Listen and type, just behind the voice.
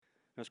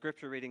Our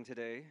scripture reading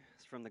today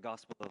is from the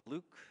Gospel of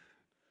Luke,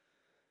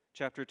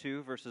 chapter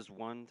 2, verses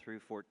 1 through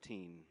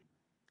 14.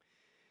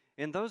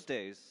 In those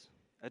days,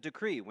 a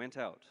decree went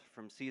out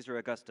from Caesar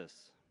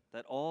Augustus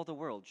that all the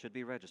world should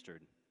be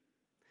registered.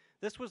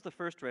 This was the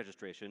first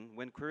registration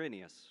when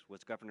Quirinius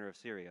was governor of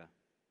Syria.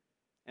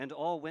 And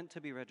all went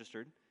to be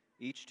registered,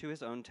 each to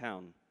his own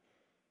town.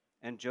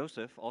 And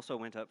Joseph also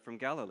went up from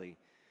Galilee,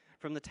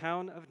 from the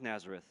town of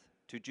Nazareth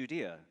to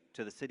Judea,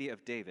 to the city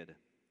of David,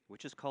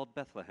 which is called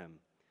Bethlehem,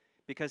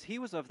 because he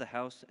was of the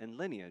house and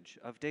lineage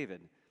of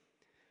David,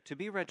 to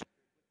be registered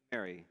with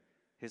Mary,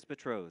 his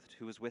betrothed,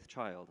 who was with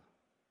child.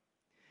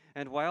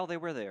 And while they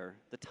were there,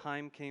 the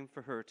time came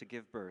for her to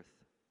give birth.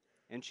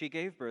 And she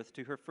gave birth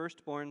to her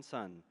firstborn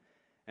son,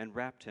 and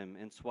wrapped him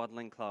in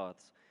swaddling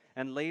cloths,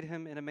 and laid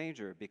him in a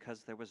manger,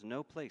 because there was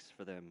no place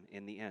for them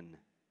in the inn.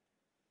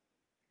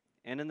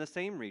 And in the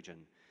same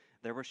region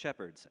there were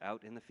shepherds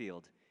out in the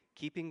field,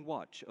 keeping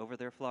watch over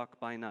their flock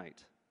by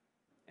night.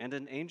 And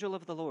an angel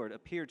of the Lord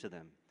appeared to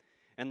them,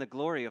 and the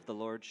glory of the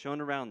Lord shone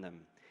around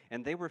them,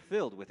 and they were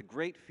filled with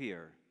great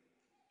fear.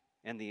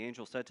 And the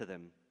angel said to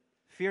them,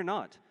 "Fear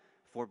not,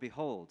 for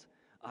behold,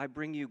 I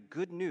bring you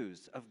good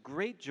news of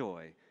great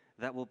joy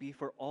that will be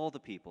for all the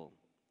people.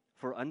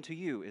 For unto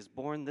you is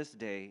born this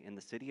day in the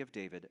city of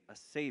David a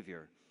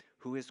Savior,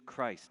 who is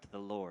Christ the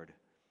Lord.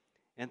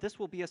 And this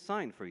will be a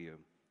sign for you.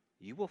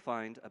 You will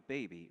find a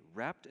baby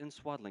wrapped in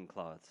swaddling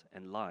cloths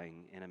and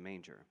lying in a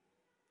manger."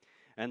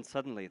 And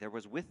suddenly there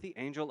was with the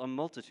angel a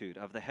multitude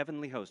of the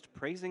heavenly host,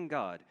 praising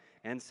God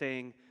and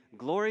saying,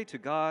 "Glory to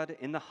God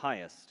in the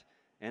highest,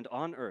 and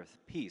on earth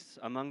peace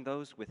among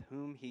those with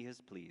whom he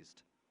is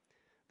pleased."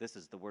 This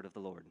is the word of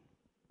the Lord.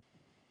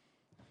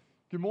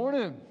 Good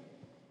morning.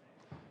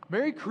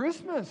 Merry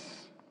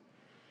Christmas.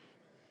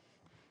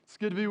 It's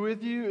good to be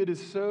with you. It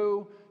is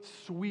so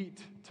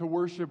sweet to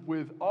worship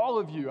with all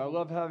of you. I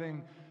love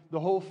having the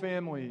whole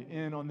family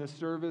in on this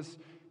service.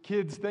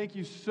 Kids, thank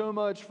you so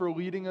much for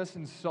leading us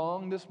in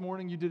song this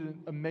morning. You did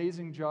an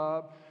amazing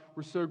job.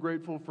 We're so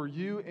grateful for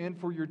you and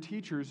for your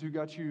teachers who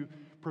got you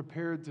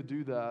prepared to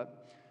do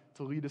that,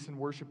 to lead us in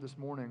worship this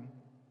morning.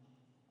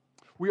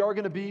 We are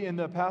going to be in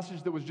the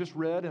passage that was just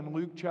read in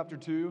Luke chapter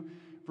 2,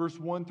 verse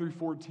 1 through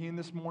 14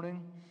 this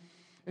morning.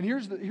 And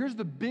here's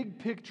the big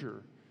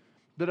picture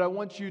that I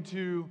want you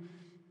to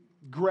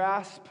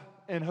grasp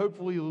and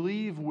hopefully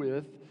leave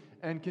with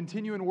and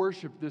continue in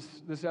worship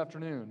this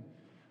afternoon.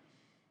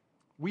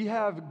 We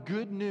have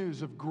good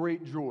news of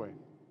great joy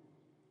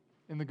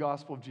in the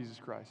gospel of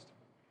Jesus Christ.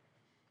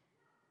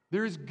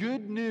 There is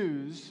good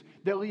news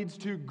that leads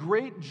to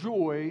great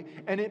joy,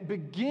 and it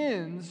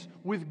begins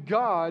with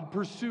God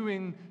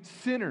pursuing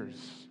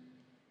sinners.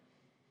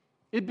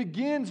 It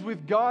begins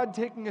with God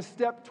taking a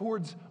step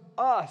towards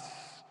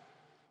us.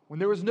 When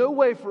there was no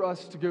way for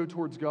us to go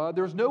towards God,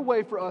 there was no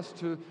way for us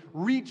to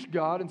reach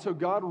God, and so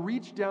God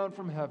reached down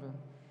from heaven,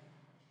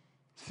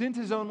 sent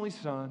His only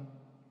Son,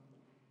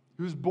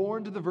 who was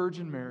born to the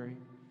Virgin Mary,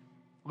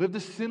 lived a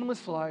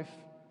sinless life,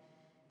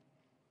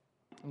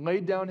 and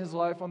laid down His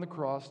life on the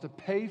cross to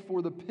pay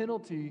for the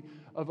penalty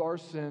of our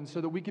sins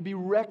so that we could be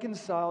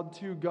reconciled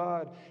to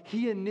God.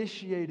 He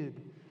initiated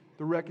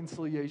the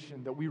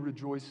reconciliation that we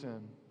rejoice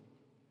in.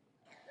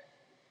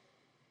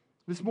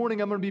 This morning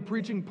I'm going to be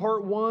preaching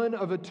part one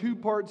of a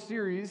two-part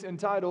series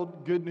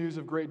entitled Good News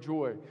of Great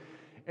Joy.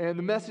 And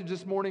the message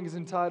this morning is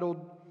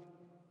entitled,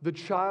 "The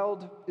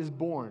Child is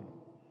Born."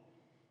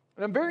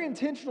 And I'm very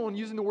intentional in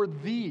using the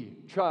word "the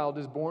child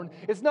is born."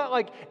 It's not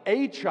like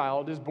a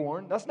child is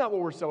born. That's not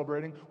what we're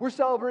celebrating. We're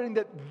celebrating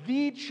that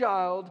the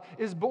child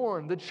is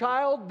born. The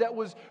child that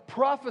was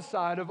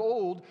prophesied of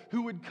old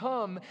who would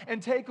come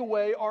and take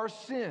away our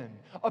sin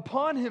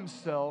upon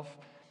Himself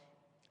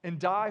and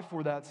die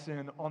for that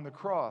sin on the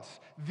cross.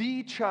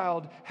 The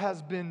child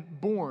has been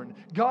born.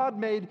 God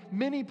made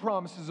many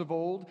promises of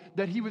old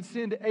that He would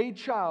send a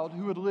child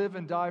who would live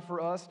and die for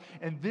us,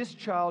 and this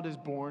child is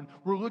born.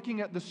 We're looking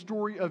at the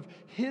story of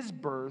His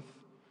birth.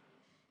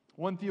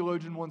 One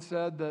theologian once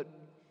said that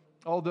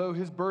although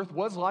His birth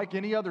was like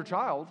any other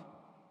child,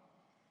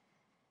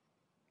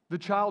 the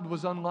child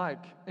was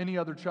unlike any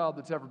other child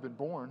that's ever been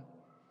born.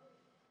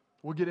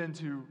 We'll get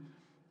into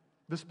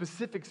the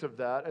specifics of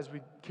that as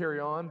we carry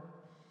on.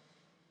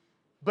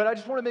 But I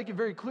just want to make it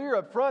very clear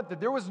up front that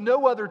there was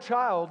no other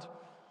child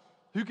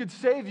who could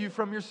save you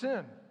from your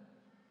sin.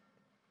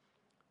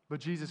 But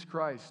Jesus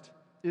Christ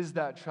is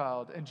that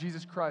child, and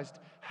Jesus Christ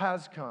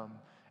has come,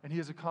 and He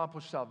has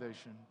accomplished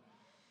salvation.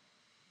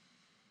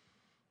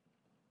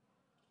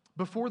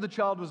 Before the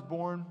child was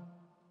born,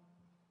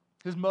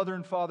 His mother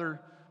and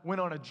father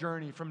went on a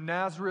journey from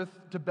Nazareth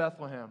to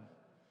Bethlehem.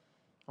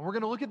 And we're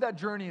going to look at that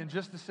journey in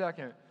just a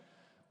second.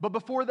 But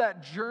before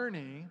that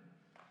journey,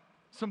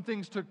 some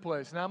things took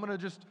place. Now I'm going to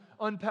just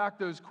unpack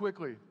those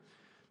quickly.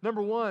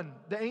 Number one,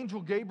 the angel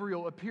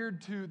Gabriel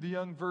appeared to the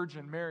young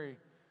virgin Mary,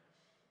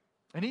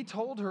 and he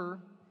told her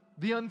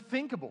the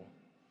unthinkable,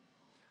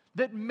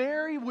 that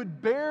Mary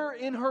would bear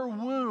in her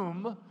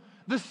womb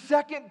the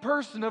second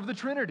person of the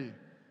Trinity,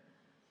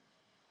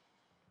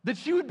 that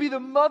she would be the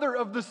mother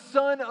of the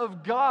Son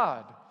of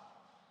God.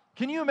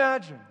 Can you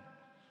imagine?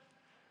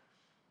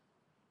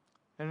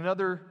 And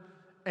another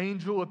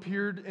angel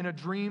appeared in a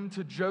dream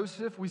to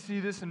Joseph. We see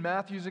this in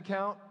Matthew's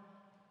account.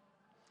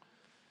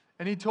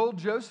 And he told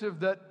Joseph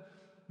that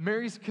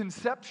Mary's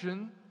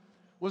conception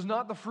was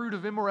not the fruit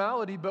of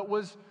immorality, but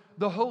was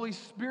the Holy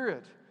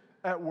Spirit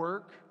at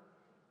work.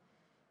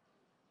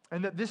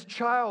 And that this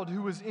child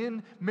who was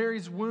in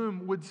Mary's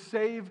womb would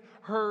save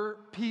her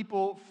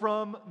people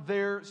from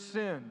their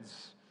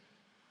sins.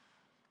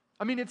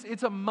 I mean,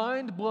 it's a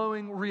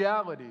mind-blowing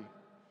reality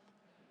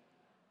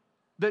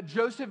that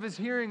Joseph is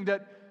hearing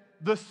that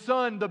the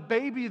son, the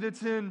baby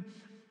that's in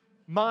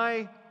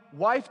my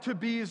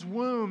wife-to-be's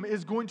womb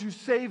is going to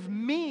save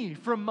me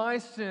from my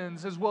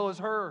sins as well as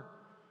her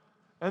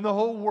and the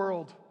whole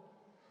world.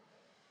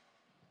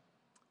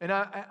 And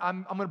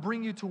I'm going to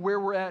bring you to where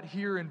we're at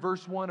here in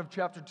verse 1 of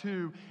chapter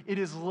 2. It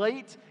is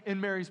late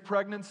in Mary's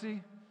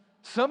pregnancy,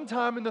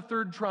 sometime in the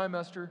third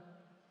trimester.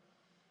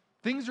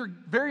 Things are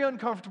very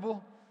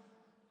uncomfortable.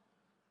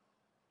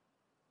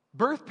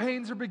 Birth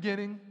pains are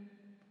beginning.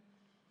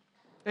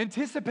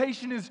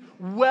 Anticipation is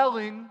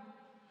welling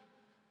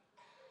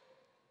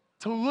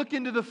to look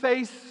into the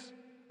face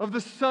of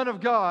the Son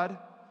of God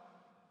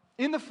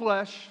in the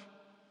flesh,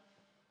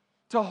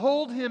 to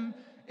hold him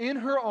in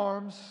her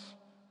arms.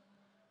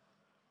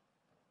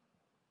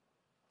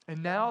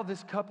 And now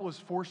this couple is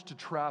forced to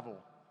travel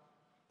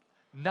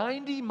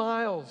 90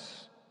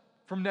 miles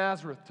from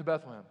Nazareth to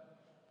Bethlehem.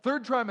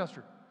 Third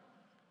trimester.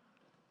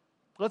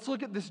 Let's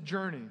look at this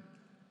journey.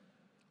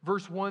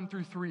 Verse 1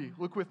 through 3.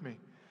 Look with me.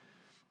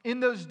 In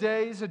those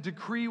days, a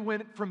decree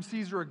went from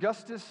Caesar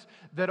Augustus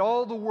that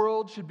all the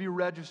world should be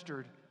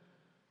registered.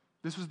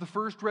 This was the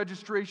first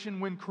registration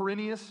when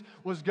Quirinius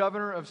was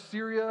governor of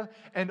Syria,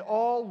 and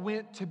all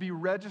went to be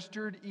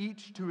registered,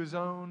 each to his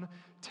own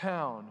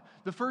town.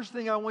 The first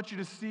thing I want you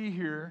to see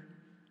here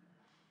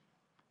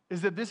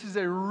is that this is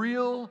a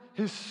real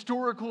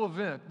historical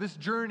event, this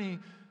journey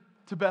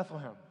to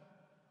Bethlehem.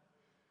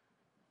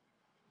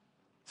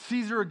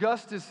 Caesar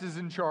Augustus is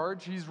in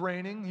charge. He's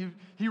reigning.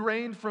 He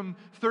reigned from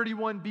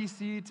 31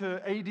 BC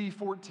to AD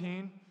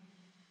 14.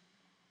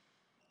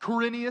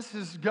 Quirinius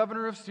is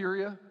governor of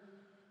Syria.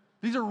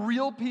 These are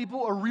real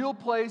people, a real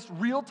place,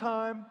 real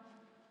time.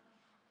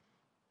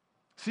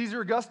 Caesar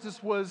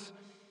Augustus was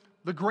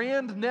the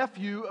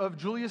grandnephew of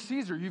Julius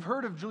Caesar. You've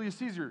heard of Julius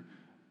Caesar,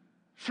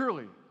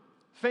 surely,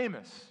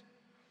 famous.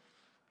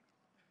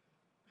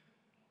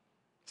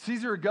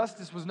 Caesar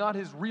Augustus was not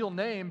his real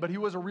name, but he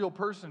was a real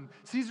person.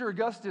 Caesar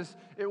Augustus,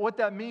 what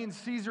that means,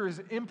 Caesar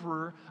is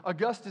emperor,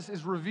 Augustus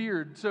is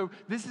revered. So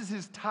this is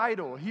his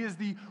title. He is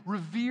the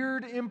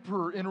revered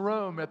emperor in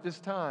Rome at this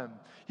time.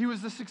 He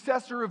was the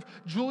successor of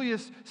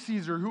Julius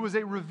Caesar, who was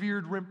a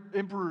revered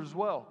emperor as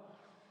well.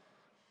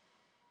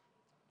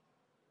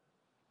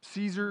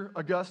 Caesar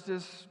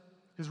Augustus,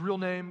 his real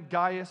name,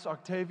 Gaius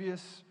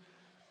Octavius.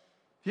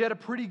 He had a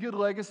pretty good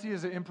legacy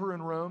as an emperor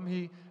in Rome.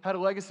 He had a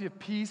legacy of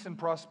peace and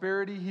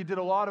prosperity. He did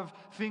a lot of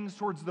things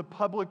towards the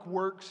public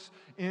works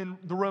in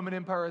the Roman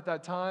Empire at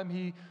that time.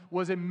 He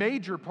was a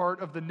major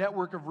part of the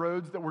network of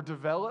roads that were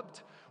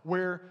developed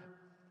where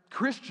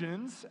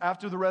Christians,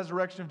 after the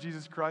resurrection of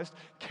Jesus Christ,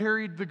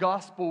 carried the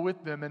gospel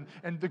with them,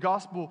 and the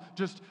gospel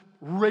just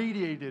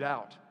radiated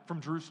out from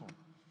Jerusalem.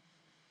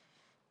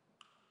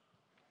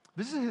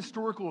 This is a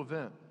historical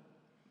event.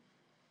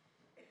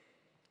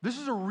 This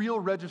is a real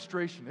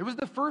registration. It was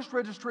the first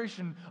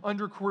registration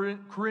under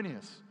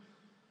Quirinius.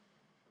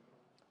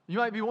 You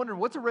might be wondering,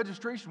 what's a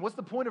registration? What's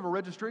the point of a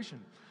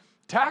registration?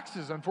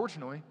 Taxes,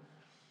 unfortunately.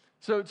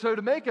 So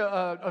to make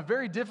a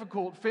very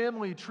difficult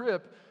family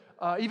trip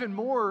even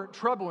more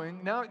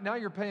troubling, now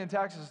you're paying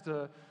taxes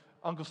to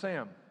Uncle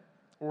Sam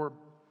or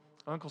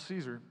Uncle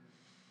Caesar.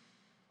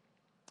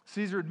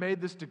 Caesar had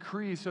made this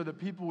decree so that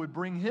people would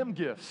bring him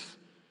gifts,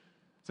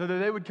 so that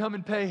they would come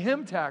and pay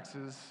him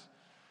taxes.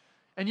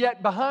 And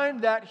yet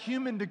behind that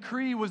human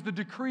decree was the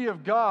decree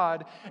of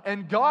God,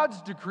 and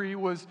God's decree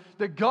was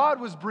that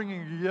God was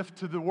bringing a gift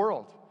to the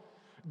world.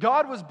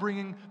 God was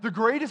bringing the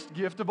greatest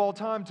gift of all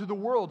time to the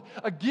world,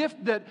 a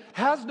gift that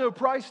has no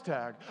price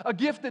tag, a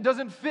gift that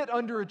doesn't fit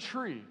under a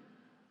tree.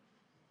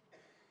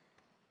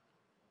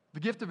 The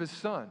gift of His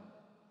Son,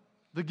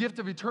 the gift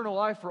of eternal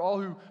life for all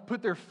who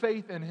put their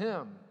faith in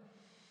Him.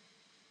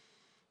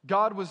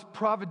 God was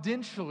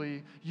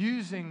providentially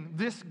using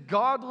this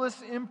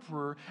godless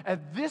emperor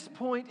at this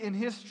point in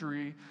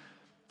history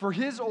for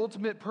His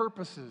ultimate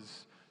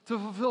purposes, to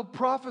fulfill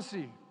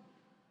prophecy,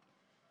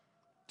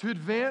 to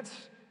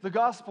advance the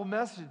gospel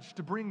message,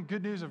 to bring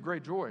good news of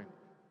great joy.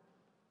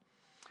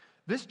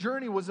 This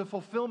journey was a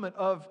fulfillment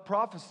of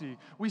prophecy.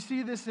 We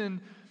see this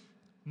in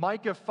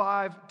Micah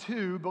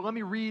 5:2, but let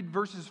me read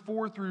verses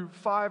 4 through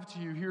 5 to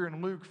you here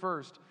in Luke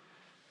first.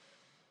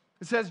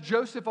 It says,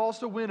 Joseph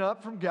also went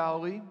up from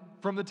Galilee,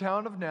 from the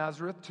town of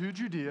Nazareth to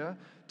Judea,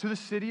 to the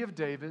city of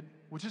David,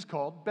 which is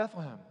called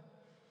Bethlehem,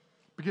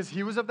 because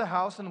he was of the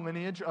house and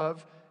lineage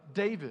of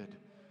David,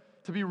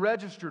 to be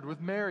registered with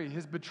Mary,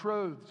 his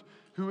betrothed,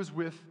 who was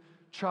with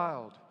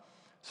child.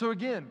 So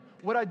again,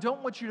 what I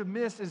don't want you to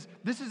miss is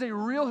this is a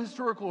real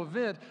historical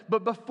event,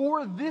 but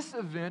before this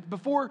event,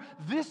 before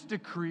this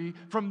decree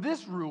from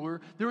this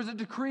ruler, there was a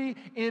decree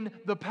in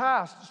the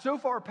past. So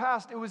far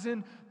past, it was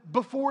in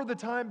before the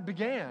time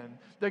began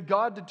that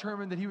God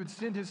determined that He would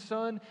send His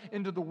Son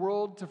into the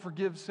world to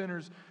forgive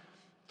sinners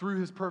through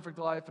His perfect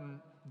life and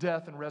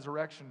death and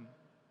resurrection.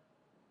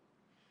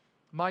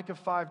 Micah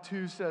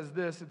 5:2 says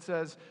this, it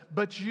says,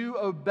 "But you,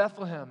 O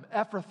Bethlehem,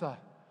 Ephrathah,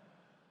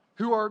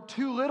 who are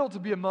too little to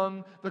be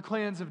among the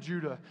clans of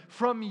Judah,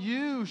 from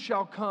you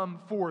shall come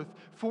forth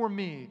for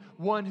me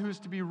one who is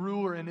to be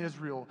ruler in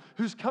Israel,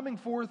 whose coming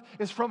forth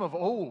is from of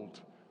old,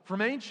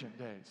 from ancient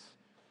days."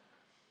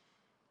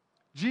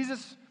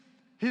 Jesus,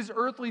 his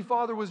earthly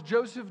father was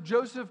Joseph.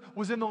 Joseph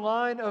was in the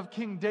line of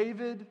King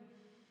David.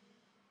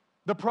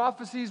 The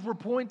prophecies were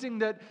pointing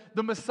that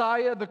the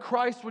Messiah, the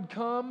Christ, would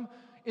come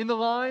in the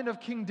line of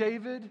King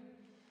David.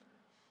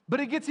 But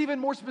it gets even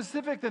more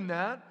specific than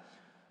that.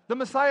 The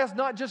Messiah is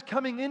not just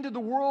coming into the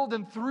world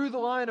and through the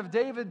line of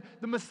David.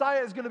 The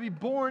Messiah is going to be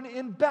born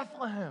in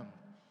Bethlehem.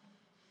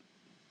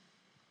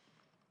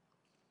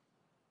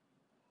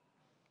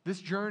 This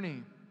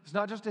journey is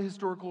not just a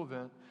historical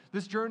event.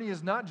 This journey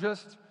is not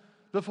just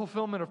the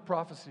fulfillment of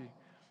prophecy.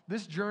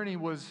 This journey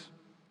was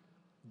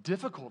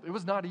difficult. It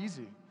was not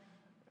easy.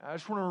 I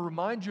just want to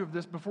remind you of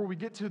this before we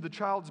get to the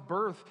child's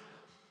birth.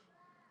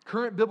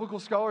 Current biblical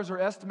scholars are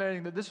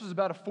estimating that this was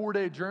about a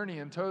 4-day journey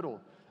in total.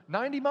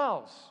 90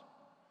 miles.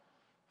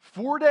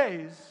 4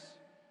 days,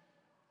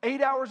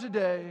 8 hours a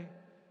day,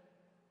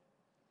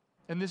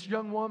 and this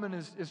young woman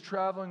is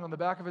traveling on the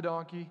back of a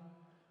donkey,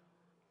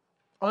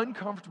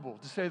 uncomfortable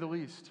to say the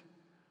least,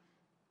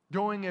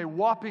 going a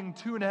whopping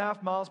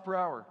 2.5 miles per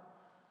hour.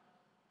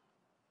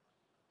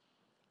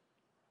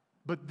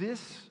 But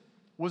this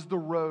was the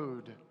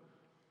road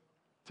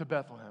to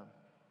Bethlehem.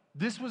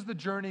 This was the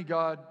journey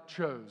God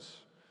chose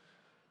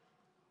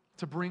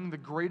to bring the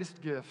greatest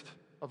gift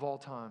of all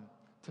time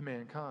to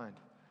mankind.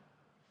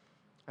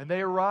 And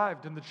they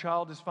arrived, and the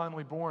child is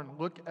finally born.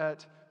 Look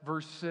at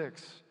verse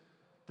 6.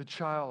 The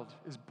child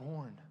is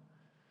born.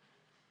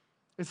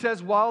 It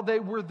says, while they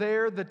were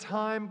there, the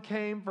time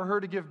came for her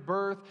to give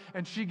birth,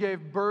 and she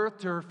gave birth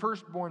to her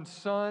firstborn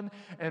son,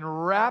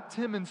 and wrapped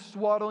him in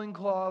swaddling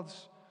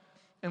cloths,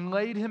 and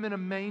laid him in a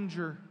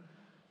manger,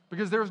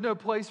 because there was no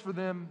place for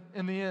them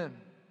in the inn.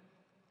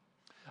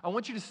 I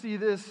want you to see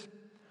this.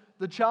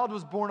 The child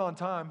was born on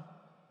time.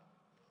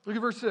 Look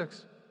at verse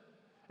 6.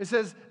 It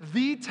says,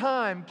 the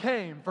time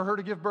came for her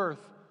to give birth.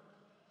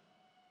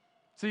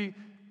 See,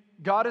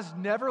 God is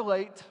never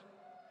late.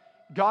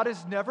 God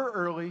is never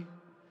early.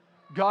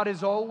 God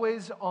is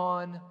always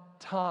on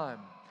time.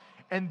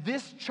 And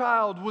this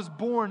child was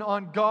born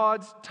on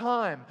God's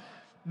time.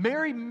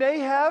 Mary may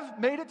have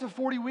made it to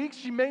 40 weeks.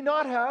 She may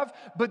not have.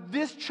 But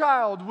this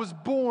child was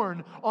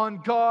born on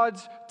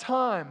God's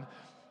time.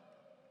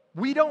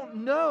 We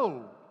don't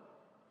know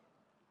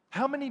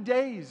how many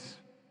days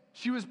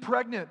she was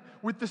pregnant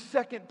with the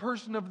second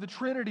person of the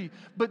Trinity,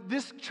 but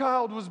this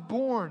child was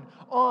born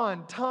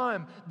on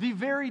time. The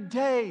very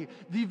day,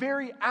 the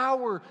very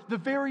hour, the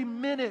very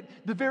minute,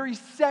 the very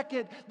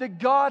second that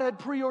God had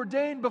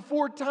preordained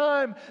before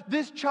time,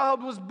 this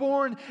child was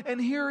born,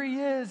 and here he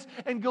is.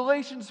 And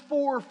Galatians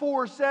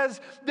 4:4 says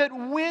that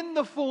when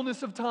the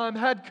fullness of time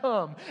had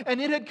come,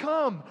 and it had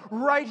come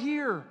right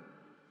here,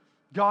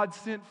 God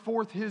sent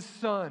forth His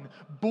Son,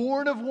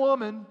 born of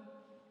woman,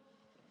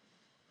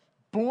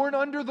 born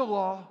under the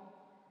law,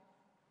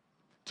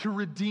 to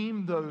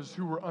redeem those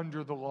who were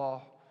under the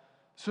law,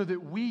 so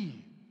that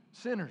we,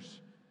 sinners,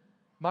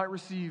 might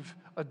receive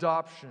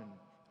adoption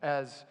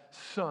as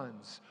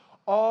sons.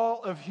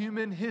 All of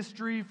human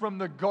history from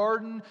the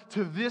garden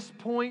to this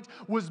point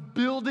was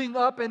building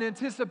up in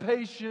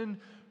anticipation.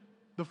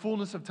 The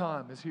fullness of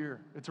time is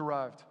here. It's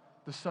arrived.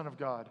 The Son of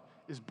God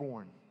is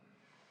born.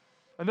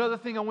 Another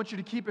thing I want you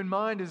to keep in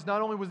mind is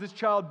not only was this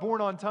child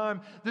born on time,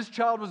 this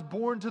child was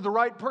born to the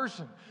right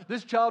person.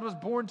 This child was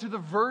born to the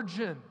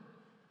virgin.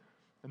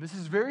 And this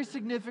is very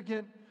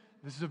significant.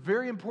 This is a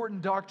very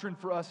important doctrine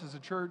for us as a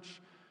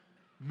church.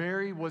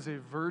 Mary was a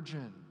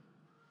virgin.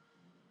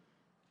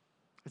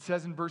 It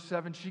says in verse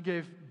 7, she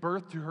gave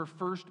birth to her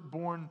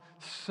firstborn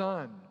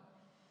son.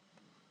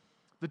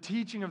 The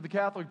teaching of the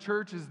Catholic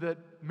Church is that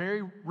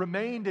Mary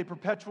remained a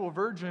perpetual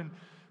virgin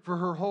for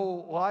her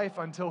whole life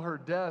until her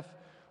death,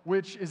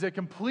 which is a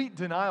complete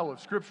denial of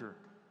Scripture.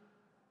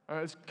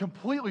 It's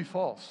completely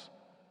false.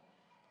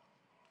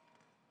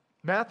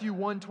 Matthew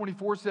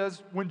 1:24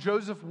 says, when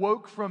Joseph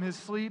woke from his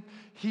sleep,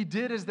 he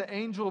did as the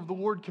angel of the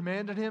Lord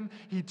commanded him.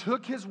 He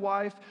took his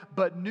wife,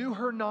 but knew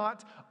her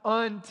not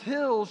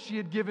until she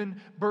had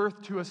given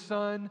birth to a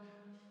son,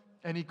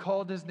 and he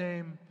called his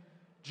name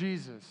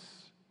Jesus.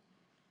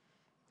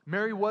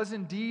 Mary was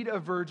indeed a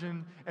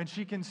virgin, and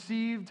she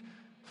conceived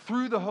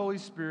through the Holy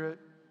Spirit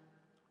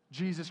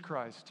Jesus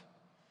Christ.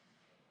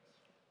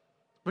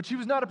 But she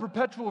was not a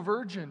perpetual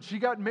virgin. She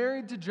got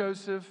married to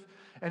Joseph,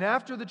 and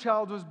after the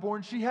child was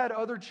born, she had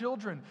other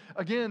children.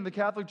 Again, the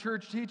Catholic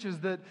Church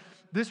teaches that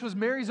this was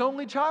Mary's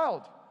only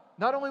child.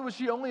 Not only was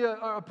she only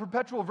a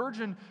perpetual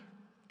virgin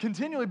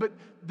continually, but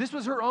this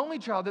was her only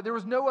child, that there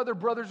was no other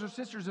brothers or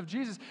sisters of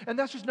Jesus. And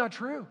that's just not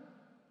true.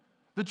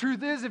 The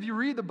truth is, if you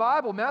read the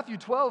Bible, Matthew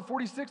 12,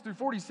 46 through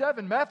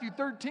 47, Matthew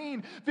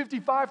 13,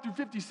 55 through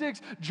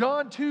 56,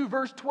 John 2,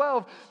 verse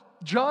 12,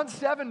 John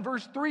 7,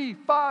 verse 3,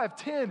 5,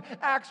 10,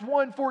 Acts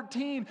 1,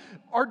 14,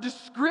 are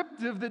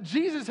descriptive that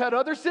Jesus had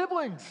other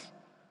siblings.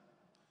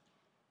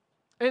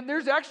 And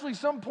there's actually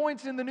some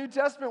points in the New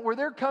Testament where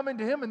they're coming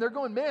to him and they're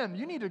going, man,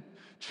 you need to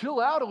chill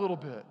out a little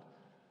bit.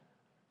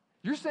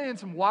 You're saying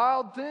some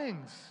wild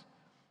things.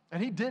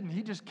 And he didn't.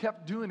 He just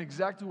kept doing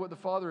exactly what the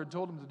Father had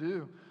told him to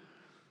do.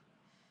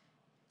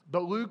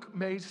 But Luke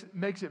makes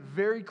it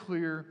very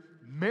clear,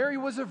 Mary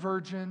was a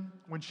virgin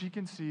when she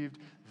conceived.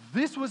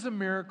 This was a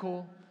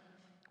miracle.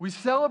 We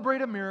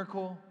celebrate a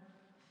miracle.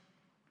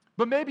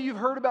 But maybe you've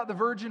heard about the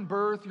virgin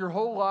birth your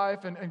whole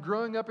life and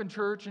growing up in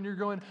church, and you're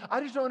going, I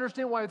just don't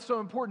understand why it's so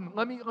important.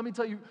 Let me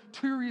tell you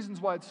 2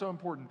 reasons why it's so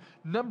important.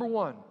 Number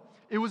 1,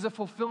 it was a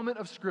fulfillment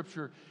of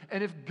Scripture.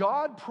 And if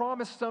God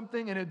promised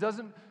something and it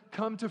doesn't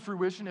come to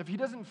fruition, if he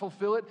doesn't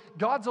fulfill it,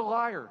 God's a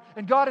liar.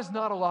 And God is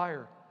not a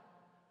liar.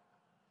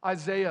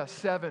 Isaiah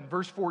 7,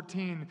 verse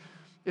 14,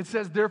 it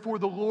says, therefore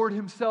the Lord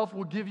himself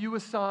will give you a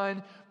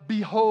sign.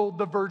 Behold,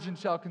 the virgin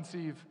shall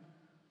conceive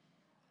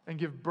and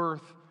give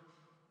birth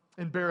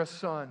and bear a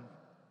son,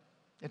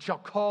 and shall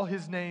call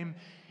his name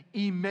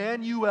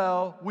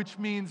Emmanuel, which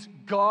means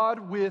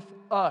God with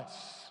us.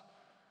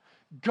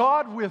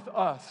 God with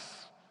us.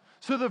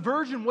 So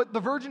what the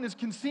virgin is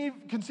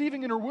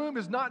conceiving in her womb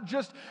is not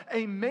just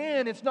a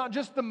man, it's not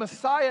just the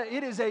Messiah,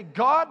 it is a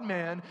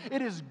God-man,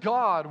 it is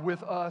God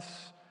with us.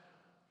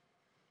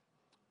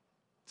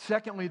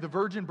 Secondly, the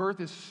virgin birth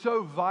is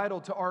so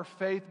vital to our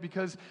faith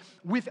because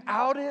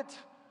without it,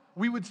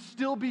 we would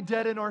still be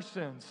dead in our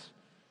sins.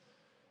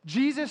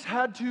 Jesus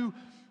had to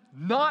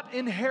not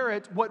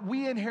inherit what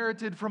we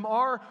inherited from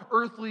our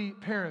earthly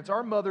parents,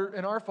 our mother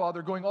and our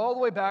father, going all the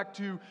way back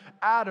to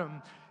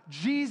Adam.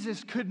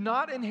 Jesus could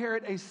not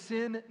inherit a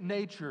sin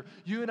nature.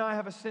 You and I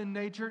have a sin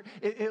nature.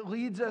 It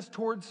leads us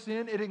towards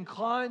sin. It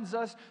inclines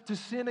us to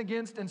sin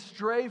against and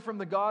stray from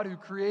the God who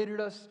created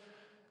us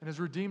and has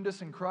redeemed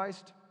us in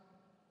Christ.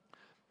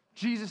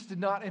 Jesus did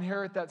not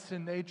inherit that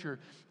sin nature.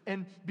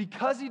 And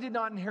because he did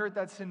not inherit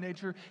that sin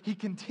nature, he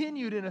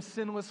continued in a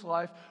sinless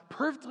life,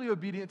 perfectly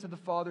obedient to the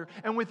Father.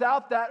 And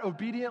without that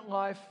obedient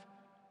life,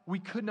 we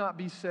could not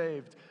be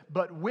saved.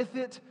 But with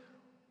it,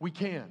 we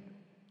can,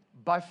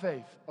 by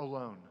faith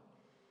alone.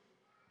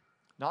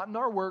 Not in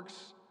our works,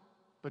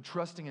 but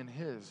trusting in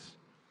his.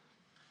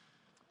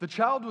 The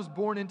child was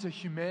born into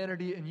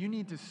humanity, and you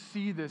need to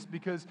see this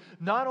because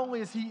not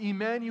only is he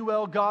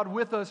Emmanuel, God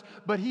with us,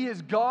 but he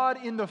is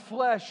God in the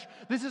flesh.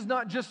 This is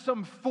not just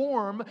some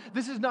form.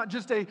 This is not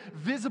just a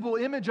visible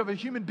image of a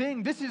human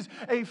being. This is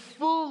a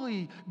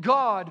fully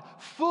God,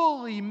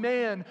 fully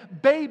man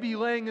baby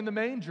laying in the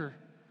manger.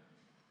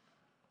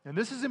 And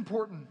this is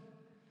important.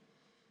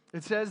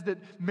 It says that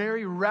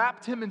Mary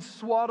wrapped him in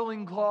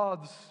swaddling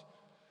cloths.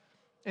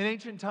 In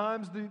ancient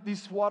times,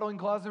 these swaddling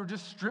cloths, they were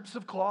just strips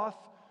of cloth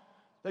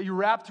that you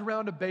wrapped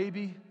around a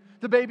baby.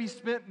 The baby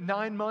spent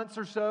 9 months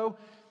or so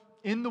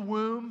in the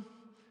womb,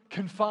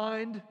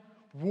 confined,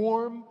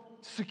 warm,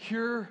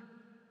 secure.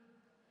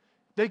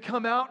 They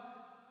come out,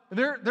 and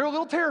they're a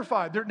little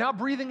terrified. They're now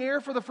breathing air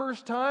for the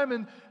first time,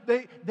 and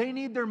they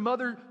need their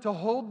mother to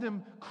hold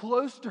them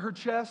close to her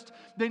chest.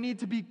 They need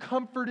to be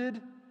comforted.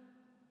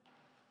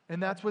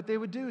 And that's what they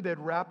would do. They'd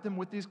wrap them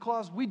with these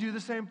cloths. We do the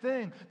same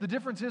thing. The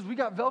difference is we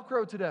got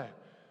Velcro today.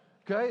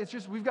 Okay, it's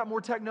just we've got more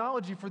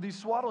technology for these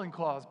swaddling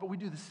cloths, but we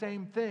do the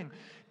same thing.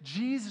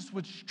 Jesus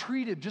was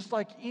treated just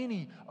like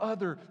any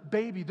other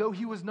baby, though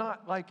he was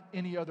not like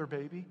any other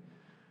baby.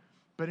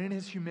 But in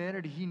his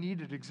humanity, he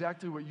needed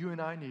exactly what you and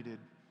I needed.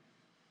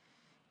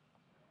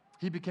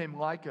 He became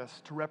like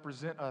us to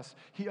represent us.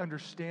 He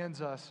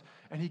understands us,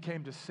 and he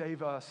came to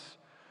save us.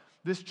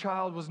 This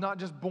child was not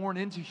just born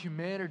into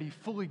humanity,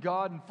 fully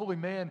God and fully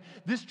man.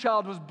 This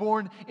child was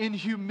born in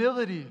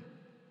humility.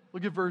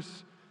 Look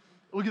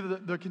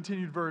at the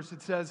continued verse.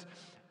 It says,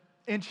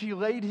 and she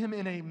laid him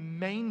in a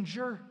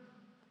manger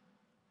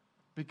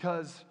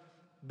because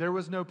there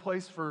was no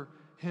place for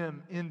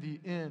him in the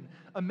inn.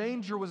 A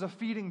manger was a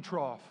feeding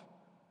trough.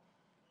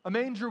 A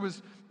manger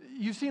was,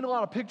 you've seen a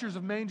lot of pictures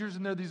of mangers,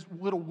 and they're these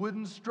little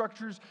wooden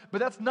structures, but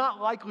that's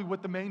not likely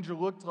what the manger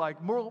looked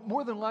like.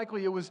 More than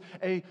likely, it was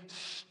a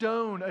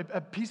stone,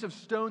 a piece of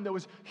stone that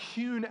was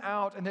hewn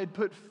out, and they'd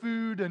put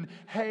food and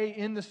hay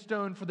in the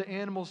stone for the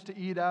animals to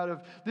eat out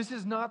of. This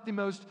is not the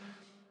most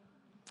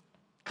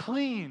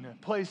clean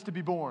place to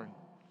be born.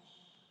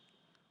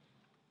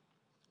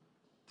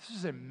 This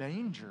is a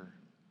manger.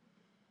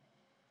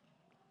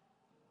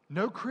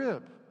 No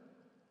crib.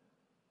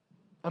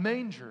 A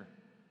manger.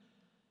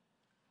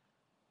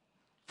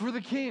 For the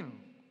king,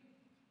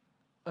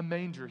 a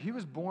manger. He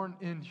was born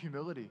in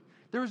humility.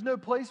 There was no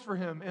place for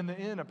him in the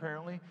inn,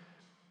 apparently.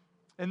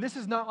 And this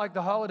is not like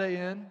the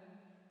Holiday Inn,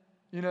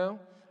 you know.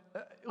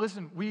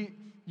 Listen,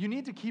 you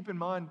need to keep in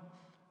mind,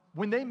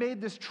 when they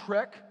made this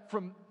trek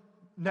from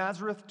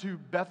Nazareth to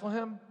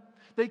Bethlehem,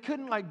 they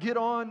couldn't get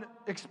on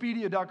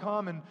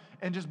Expedia.com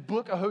and just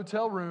book a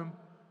hotel room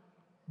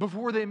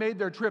before they made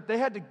their trip. They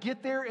had to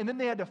get there, and then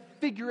they had to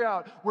figure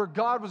out where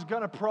God was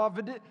going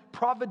to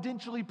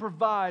providentially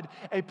provide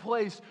a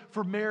place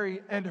for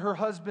Mary and her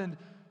husband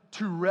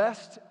to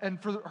rest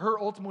and for her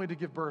ultimately to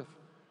give birth.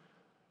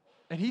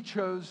 And he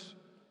chose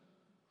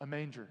a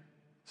manger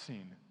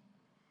scene.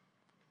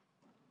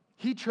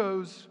 He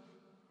chose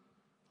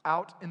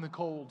out in the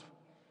cold.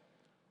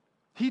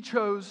 He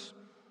chose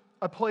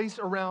a place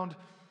around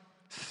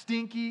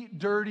stinky,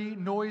 dirty,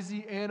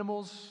 noisy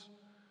animals.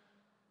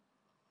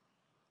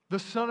 The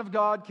Son of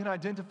God can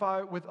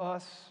identify with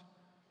us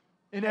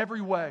in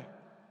every way.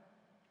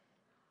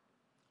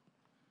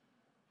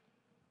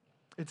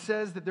 It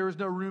says that there was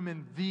no room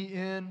in the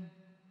inn.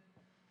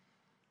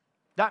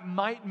 That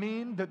might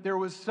mean that there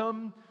was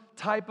some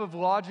type of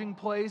lodging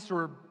place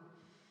or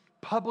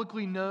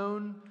publicly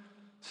known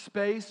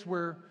space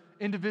where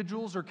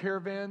individuals or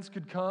caravans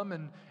could come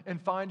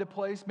and find a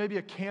place, maybe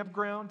a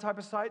campground type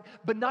of site,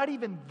 but not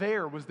even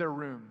there was there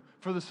room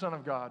for the Son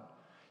of God.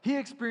 He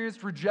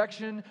experienced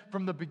rejection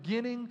from the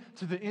beginning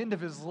to the end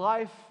of his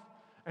life,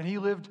 and he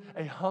lived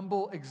a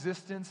humble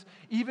existence.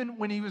 Even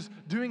when he was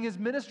doing his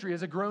ministry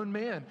as a grown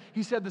man,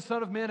 he said, "The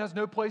Son of Man has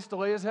no place to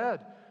lay his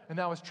head." And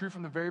that was true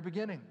from the very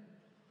beginning.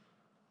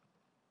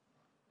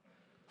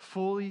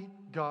 Fully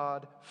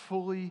God,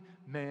 fully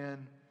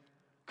man,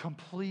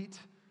 complete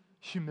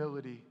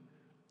humility.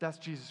 That's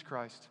Jesus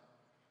Christ.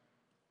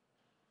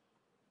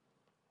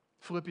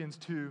 Philippians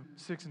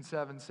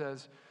 2:6-7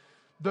 says,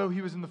 "Though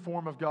he was in the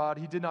form of God,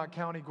 he did not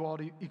count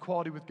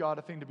equality with God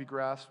a thing to be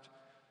grasped,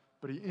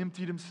 but he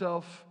emptied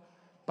himself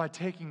by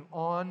taking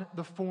on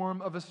the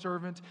form of a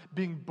servant,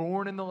 being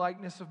born in the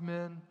likeness of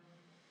men,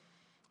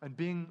 and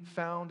being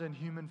found in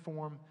human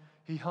form,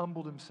 he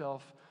humbled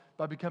himself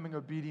by becoming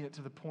obedient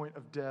to the point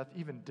of death,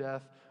 even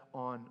death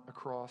on a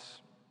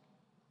cross."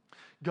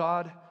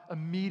 God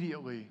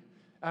immediately,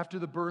 after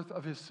the birth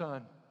of his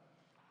Son,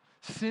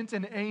 sent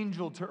an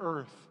angel to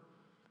earth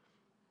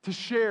to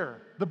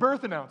share the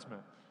birth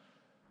announcement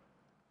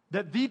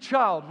that the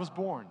child was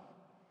born.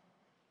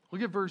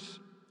 Look at verse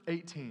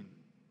 18.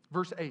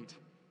 Verse 8.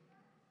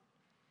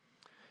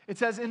 It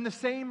says, "In the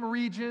same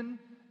region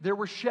there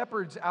were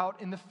shepherds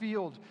out in the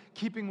field,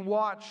 keeping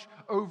watch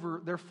over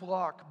their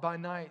flock by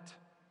night."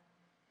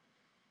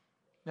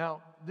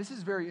 Now, this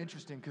is very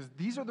interesting because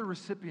these are the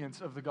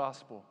recipients of the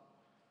gospel.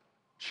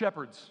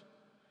 Shepherds.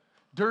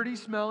 Dirty,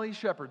 smelly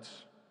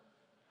shepherds.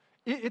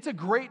 It's a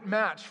great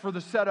match for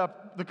the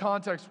setup, the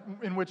context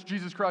in which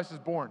Jesus Christ is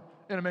born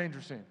in a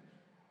manger scene.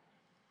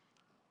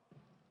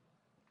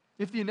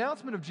 If the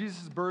announcement of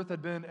Jesus' birth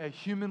had been a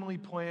humanly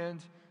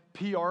planned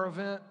PR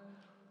event,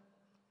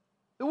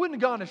 it wouldn't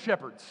have gone to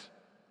shepherds,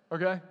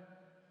 okay?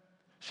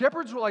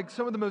 Shepherds were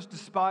some of the most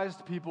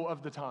despised people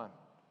of the time.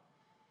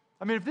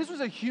 I mean, if this was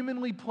a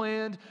humanly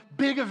planned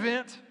big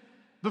event,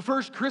 the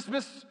first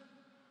Christmas,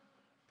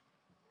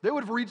 they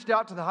would have reached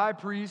out to the high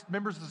priest,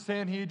 members of the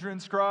Sanhedrin,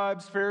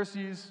 scribes,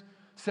 Pharisees,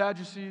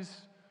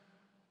 Sadducees.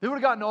 They would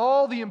have gotten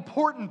all the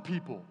important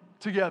people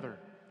together.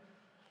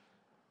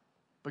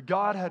 But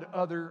God had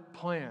other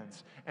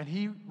plans, and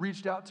he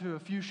reached out to a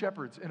few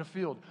shepherds in a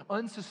field,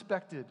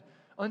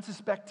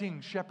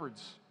 unsuspecting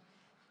shepherds.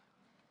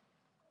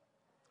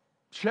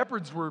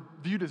 Shepherds were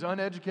viewed as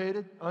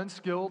uneducated,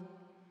 unskilled,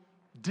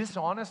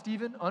 dishonest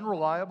even,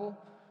 unreliable,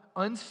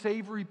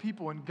 unsavory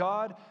people, and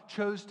God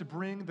chose to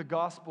bring the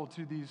gospel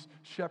to these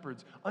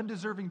shepherds,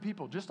 undeserving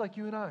people, just like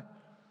you and I.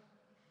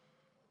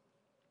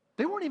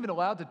 They weren't even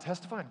allowed to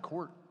testify in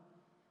court.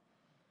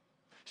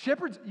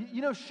 Shepherds,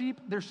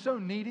 sheep, they're so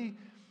needy.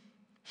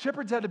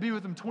 Shepherds had to be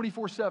with them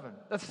 24/7.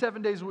 That's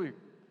 7 days a week.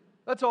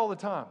 That's all the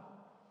time.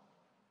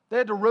 They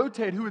had to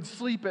rotate who would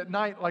sleep at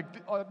night,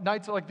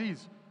 nights like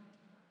these.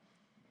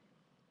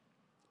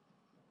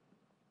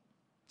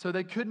 So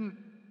they couldn't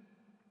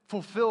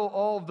fulfill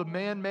all of the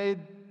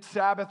man-made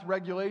Sabbath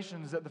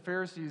regulations that the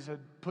Pharisees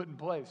had put in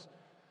place.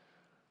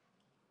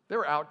 They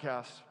were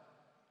outcasts.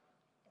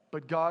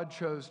 But God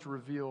chose to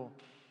reveal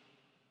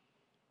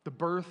the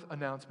birth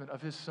announcement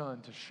of his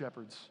Son to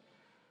shepherds.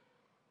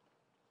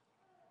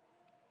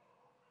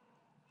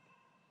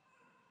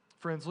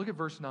 Friends, look at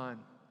verse 9.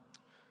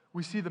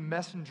 We see the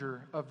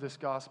messenger of this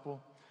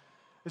gospel.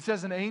 It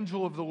says, "An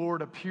angel of the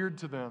Lord appeared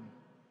to them."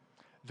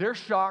 They're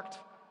shocked.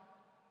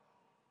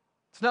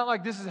 It's not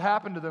like this has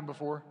happened to them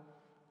before.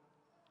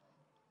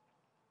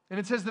 And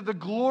it says that the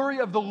glory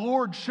of the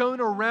Lord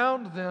shone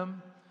around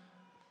them.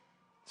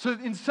 So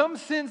in some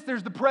sense,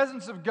 there's the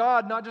presence of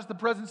God, not just the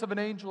presence of an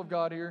angel of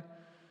God here.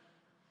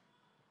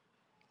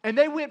 And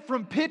they went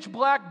from pitch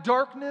black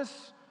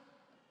darkness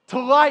to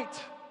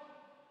light.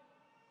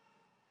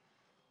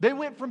 They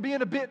went from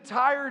being a bit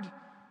tired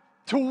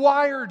to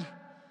wired.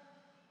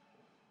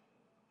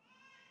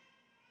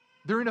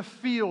 They're in a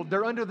field.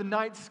 They're under the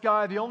night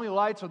sky. The only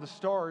lights are the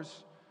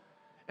stars.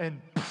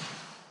 And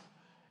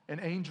an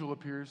angel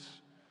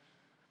appears.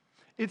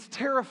 It's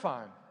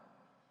terrifying.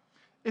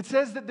 It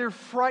says that they're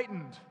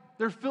frightened.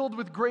 They're filled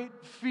with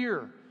great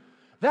fear.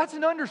 That's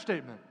an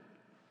understatement.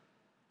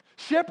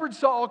 Shepherds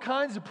saw all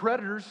kinds of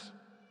predators,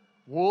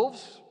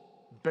 wolves,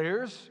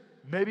 bears,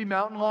 maybe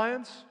mountain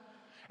lions,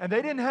 and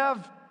they didn't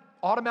have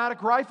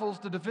automatic rifles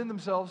to defend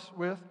themselves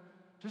with,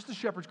 just a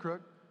shepherd's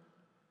crook.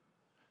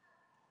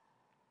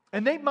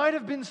 And they might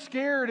have been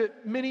scared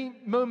at many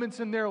moments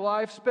in their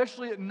life,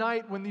 especially at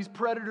night when these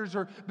predators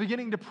are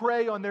beginning to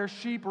prey on their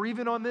sheep or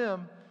even on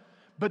them,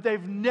 but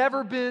they've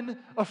never been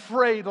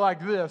afraid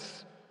like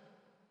this.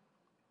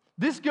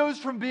 This goes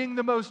from being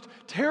the most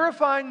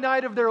terrifying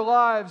night of their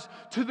lives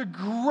to the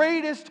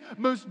greatest,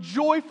 most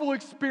joyful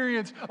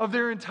experience of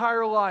their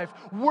entire life.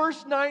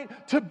 Worst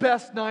night to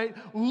best night.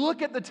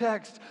 Look at the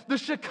text. The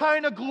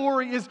Shekinah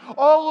glory is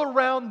all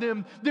around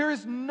them. There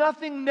is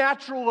nothing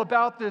natural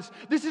about this.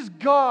 This is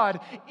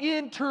God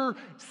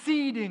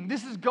interceding.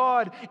 This is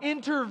God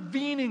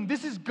intervening.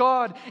 This is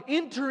God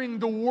entering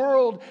the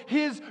world.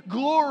 His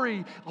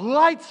glory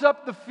lights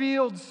up the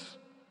fields.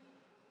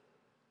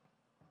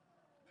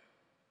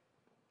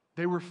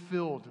 They were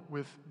filled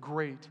with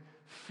great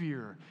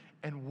fear.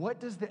 And what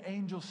does the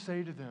angel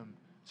say to them?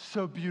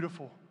 So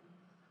beautiful.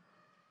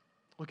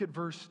 Look at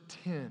verse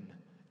 10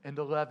 and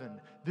 11.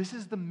 This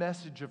is the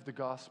message of the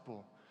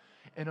gospel.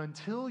 And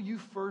until you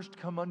first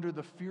come under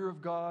the fear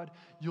of God,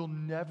 you'll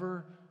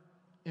never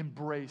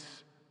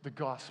embrace the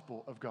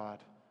gospel of God.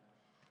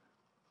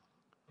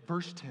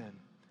 Verse 10.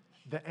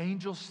 The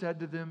angel said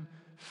to them,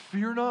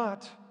 "Fear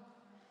not.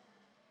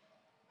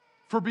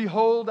 For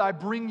behold, I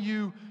bring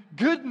you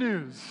good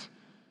news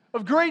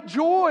of great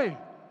joy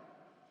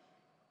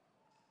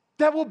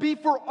that will be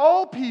for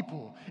all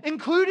people,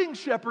 including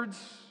shepherds,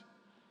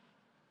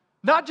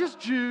 not just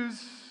Jews,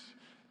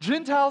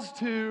 Gentiles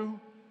too.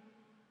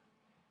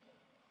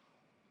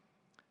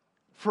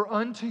 For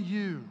unto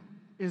you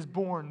is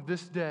born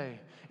this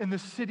day in the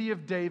city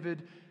of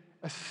David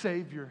a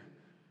Savior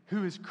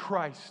who is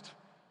Christ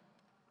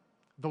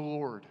the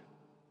Lord."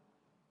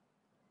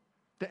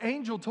 The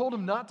angel told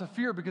him not to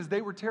fear because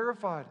they were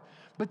terrified.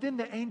 But then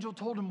the angel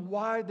told him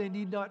why they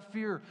need not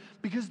fear.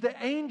 Because the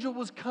angel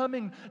was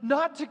coming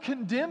not to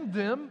condemn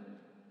them,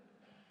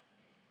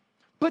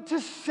 but to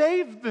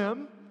save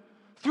them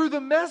through the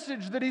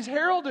message that he's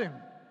heralding.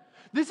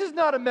 This is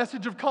not a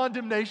message of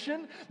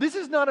condemnation. This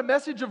is not a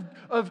message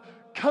of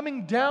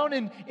coming down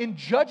in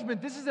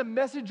judgment. This is a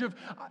message of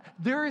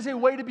there is a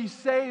way to be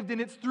saved,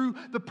 and it's through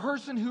the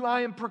person who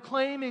I am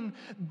proclaiming.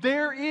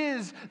 There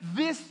is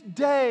this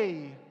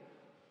day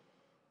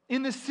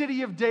in the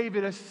city of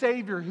David, a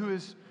Savior who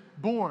is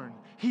born.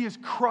 He is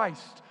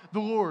Christ the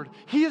Lord.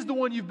 He is the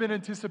one you've been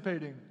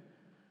anticipating.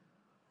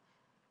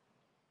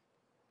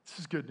 This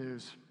is good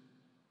news.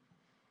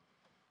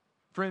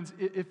 Friends,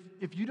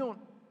 if you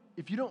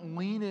don't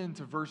lean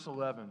into verse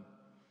 11,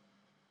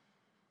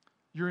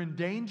 you're in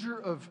danger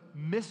of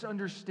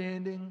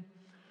misunderstanding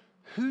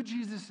who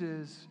Jesus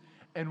is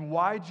and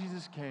why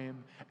Jesus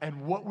came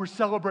and what we're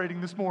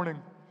celebrating this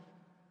morning.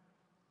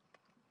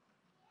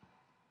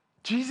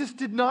 Jesus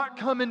did not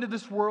come into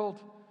this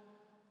world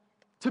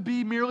to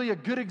be merely a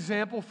good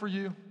example for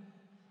you.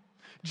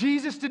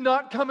 Jesus did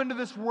not come into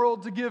this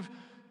world to give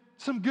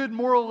some good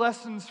moral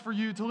lessons for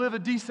you to live a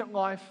decent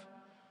life.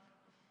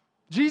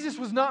 Jesus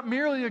was not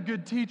merely a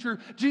good teacher.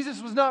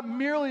 Jesus was not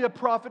merely a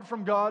prophet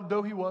from God,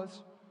 though he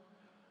was.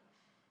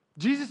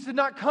 Jesus did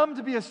not come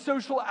to be a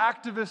social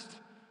activist,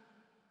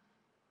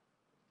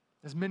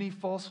 as many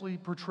falsely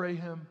portray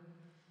him.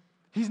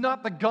 He's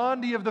not the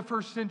Gandhi of the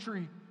first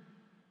century.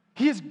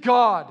 He is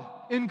God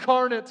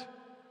incarnate.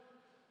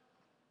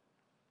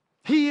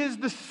 He is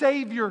the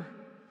Savior.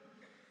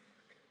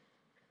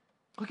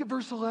 Look at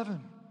verse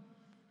 11.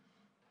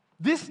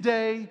 This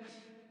day,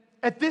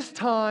 at this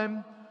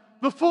time,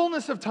 the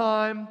fullness of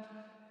time,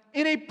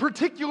 in a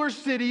particular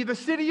city, the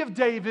city of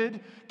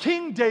David,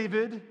 King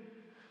David,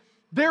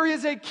 there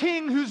is a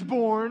king who's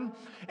born,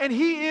 and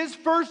he is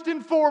first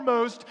and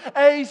foremost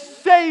a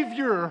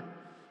Savior.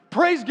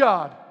 Praise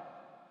God.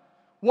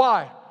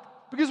 Why?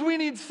 Because we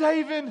need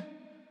saving.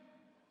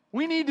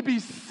 We need to be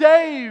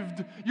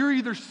saved. You're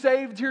either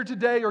saved here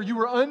today or you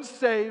are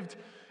unsaved.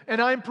 And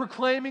I'm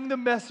proclaiming the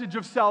message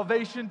of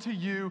salvation to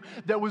you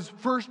that was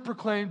first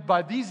proclaimed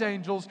by these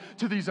angels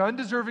to these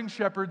undeserving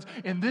shepherds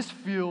in this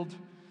field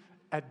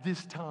at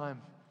this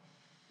time.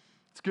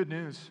 It's good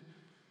news.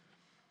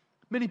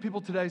 Many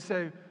people today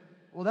say,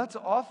 well, that's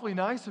awfully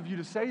nice of you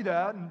to say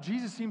that, and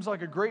Jesus seems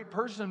like a great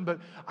person, but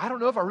I don't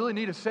know if I really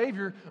need a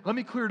Savior. Let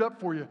me clear it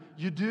up for you.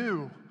 You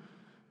do.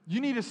 You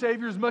need a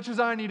Savior as much as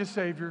I need a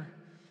Savior.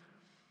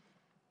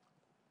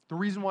 The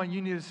reason why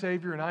you need a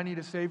Savior and I need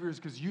a Savior is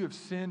because you have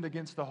sinned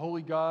against the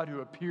holy God who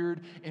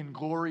appeared in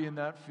glory in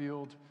that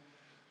field.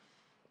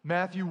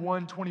 Matthew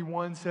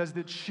 1:21 says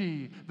that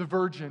she, the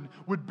virgin,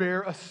 would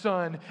bear a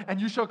son, and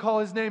you shall call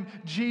his name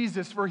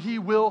Jesus, for he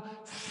will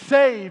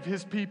save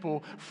his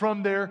people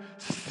from their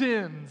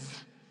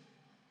sins.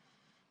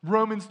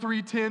 Romans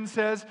 3:10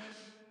 says,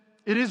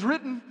 it is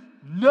written,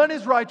 none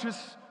is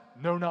righteous,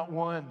 no, not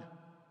one.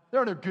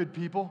 There are no good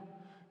people.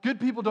 Good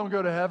people don't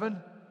go to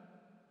heaven.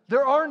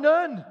 There are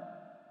none,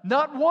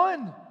 not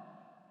one.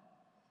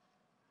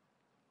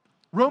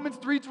 Romans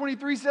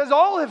 3:23 says,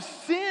 all have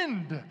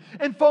sinned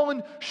and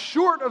fallen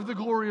short of the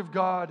glory of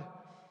God.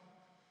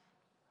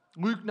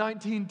 Luke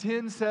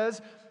 19:10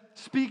 says,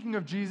 speaking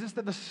of Jesus,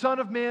 that the Son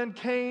of Man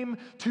came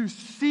to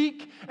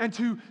seek and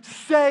to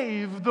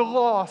save the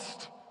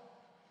lost.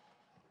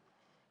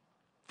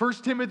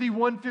 1 Timothy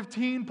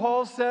 1:15,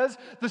 Paul says,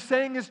 the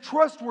saying is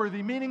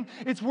trustworthy, meaning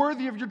it's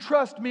worthy of your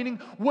trust, meaning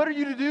what are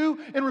you to do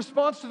in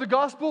response to the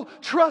gospel?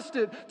 Trust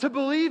it, to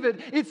believe it.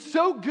 It's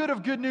so good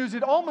of good news,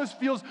 it almost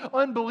feels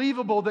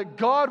unbelievable that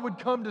God would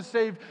come to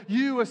save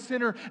you, a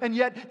sinner, and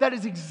yet that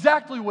is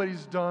exactly what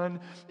He's done.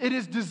 It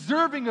is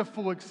deserving of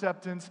full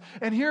acceptance,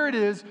 and here it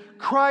is,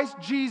 Christ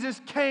Jesus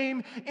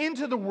came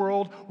into the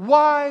world.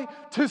 Why?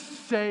 To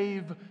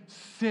save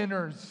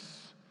sinners.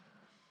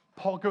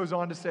 Paul goes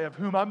on to say, of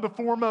whom I'm the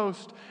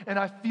foremost, and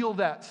I feel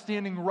that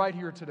standing right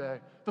here today.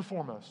 The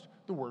foremost,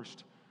 the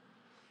worst.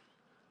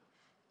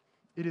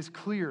 It is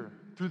clear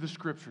through the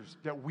Scriptures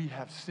that we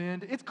have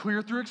sinned. It's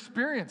clear through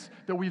experience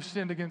that we've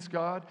sinned against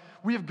God.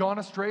 We have gone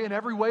astray in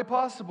every way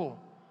possible.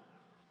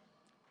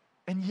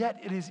 And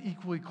yet it is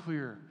equally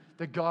clear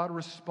that God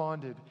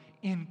responded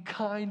in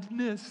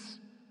kindness.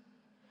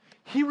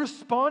 He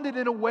responded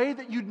in a way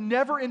that you'd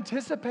never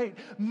anticipate,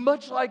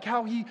 much like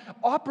how He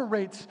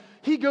operates.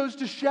 He goes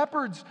to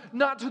shepherds,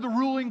 not to the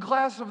ruling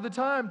class of the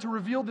time, to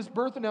reveal this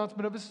birth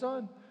announcement of His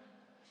Son.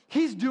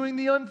 He's doing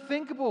the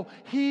unthinkable.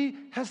 He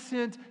has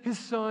sent His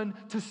Son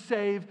to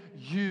save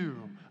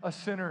you, a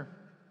sinner.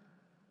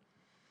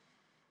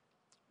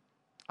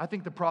 I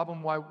think the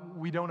problem why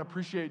we don't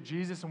appreciate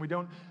Jesus and we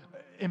don't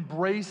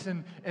embrace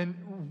and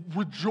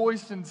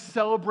rejoice and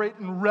celebrate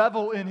and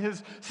revel in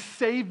His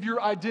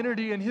Savior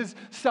identity and His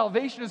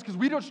salvation is because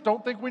we just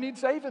don't think we need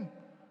saving.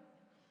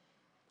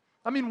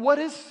 I mean, what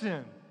is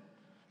sin?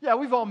 Yeah,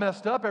 we've all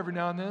messed up every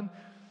now and then.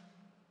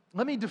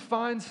 Let me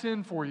define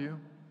sin for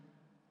you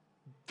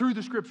through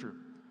the Scripture.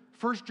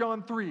 1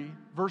 John 3,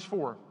 verse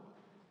 4.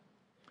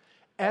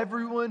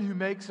 Everyone who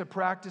makes a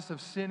practice of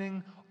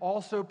sinning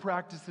also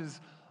practices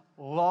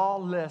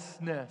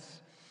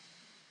lawlessness.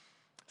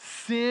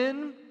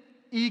 Sin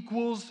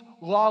equals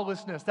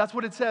lawlessness. That's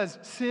what it says.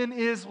 Sin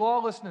is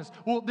lawlessness.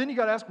 Well, then you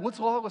got to ask, what's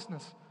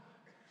lawlessness?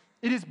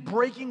 It is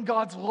breaking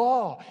God's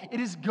law. It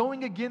is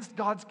going against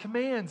God's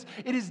commands.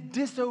 It is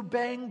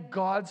disobeying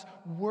God's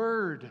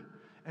word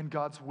and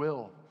God's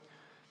will.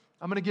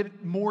 I'm going to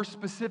get more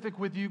specific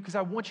with you because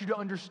I want you to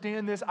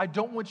understand this. I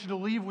don't want you to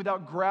leave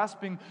without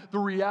grasping the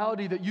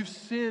reality that you've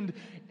sinned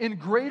in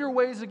greater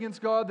ways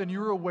against God than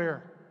you're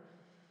aware.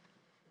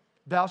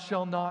 Thou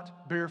shalt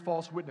not bear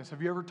false witness.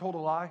 Have you ever told a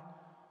lie?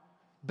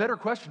 Better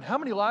question, how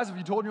many lies have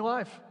you told in your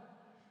life?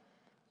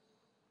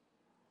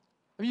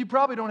 I mean, you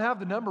probably don't have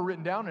the number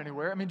written down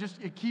anywhere. I mean,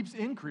 just it keeps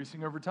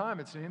increasing over time,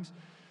 it seems.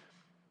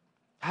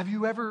 Have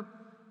you ever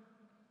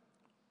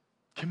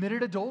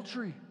committed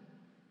adultery?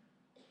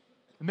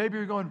 And maybe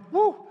you're going,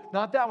 whoo,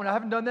 not that one. I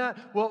haven't done that.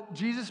 Well,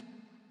 Jesus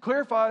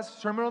clarifies,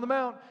 Sermon on the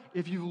Mount,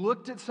 if you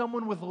looked at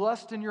someone with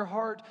lust in your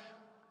heart,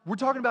 we're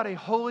talking about a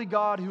holy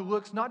God who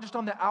looks not just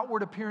on the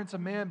outward appearance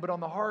of man, but on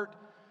the heart.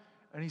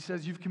 And He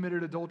says, you've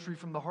committed adultery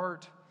from the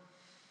heart.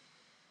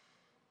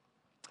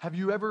 Have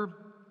you ever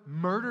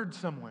murdered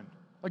someone?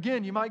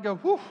 Again, you might go,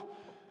 whew,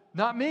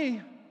 not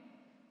me.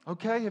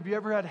 Okay, have you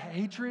ever had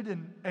hatred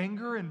and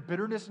anger and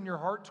bitterness in your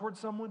heart towards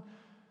someone?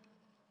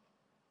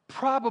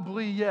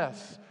 Probably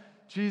yes.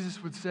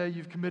 Jesus would say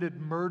you've committed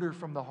murder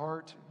from the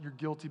heart. You're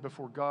guilty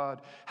before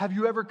God. Have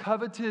you ever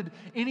coveted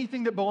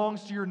anything that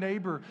belongs to your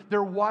neighbor,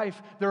 their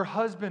wife, their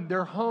husband,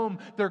 their home,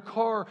 their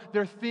car,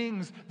 their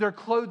things, their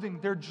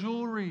clothing, their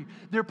jewelry,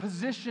 their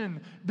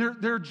position,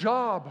 their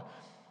job?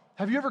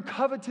 Have you ever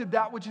coveted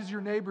that which is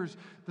your neighbor's?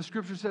 The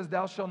Scripture says,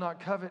 thou shalt not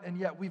covet, and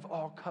yet we've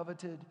all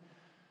coveted.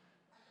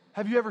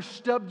 Have you ever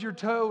stubbed your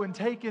toe and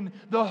taken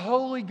the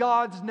holy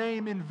God's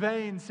name in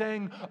vain,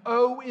 saying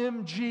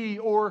OMG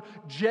or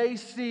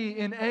JC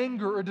in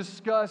anger or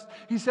disgust?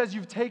 He says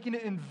you've taken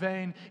it in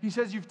vain. He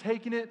says you've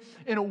taken it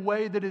in a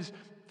way that is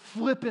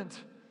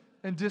flippant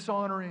and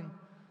dishonoring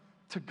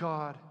to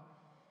God.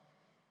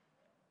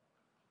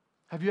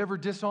 Have you ever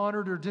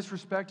dishonored or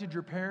disrespected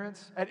your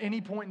parents at any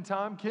point in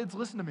time? Kids,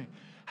 listen to me.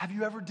 Have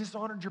you ever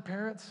dishonored your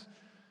parents?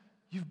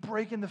 You've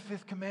broken the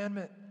 5th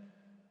commandment.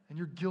 And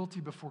you're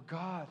guilty before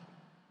God.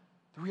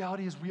 The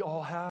reality is we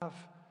all have.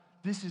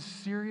 This is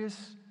serious.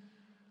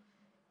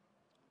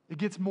 It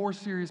gets more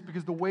serious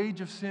because the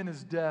wage of sin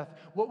is death.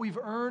 What we've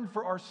earned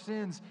for our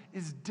sins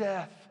is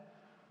death.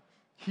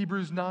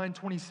 Hebrews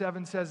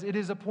 9:27 says, it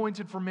is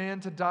appointed for man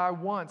to die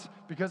once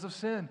because of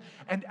sin.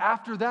 And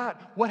after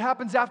that, what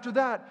happens after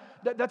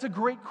that? That's a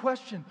great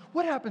question.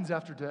 What happens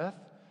after death?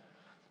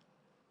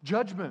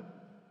 Judgment.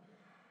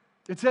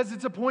 It says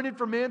it's appointed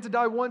for man to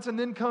die once and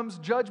then comes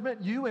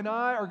judgment. You and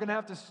I are going to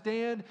have to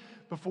stand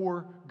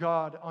before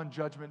God on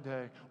Judgment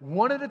Day,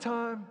 one at a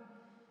time,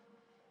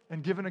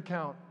 and give an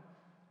account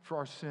for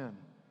our sin.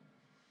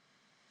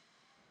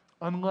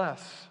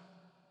 Unless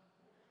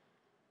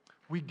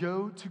we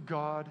go to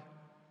God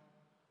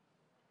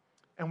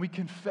and we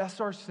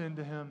confess our sin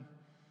to Him,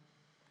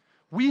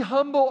 We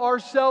humble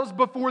ourselves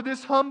before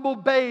this humble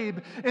babe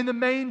in the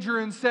manger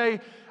and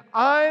say,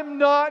 I'm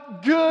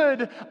not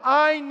good.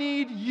 I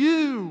need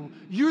you.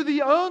 You're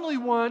the only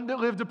one that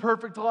lived a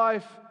perfect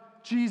life,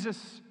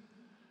 Jesus.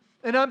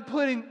 And I'm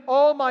putting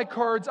all my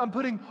cards, I'm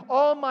putting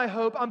all my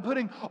hope, I'm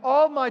putting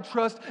all my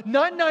trust,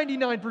 not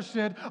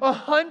 99%,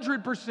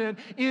 100%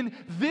 in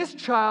this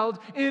child,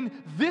 in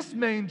this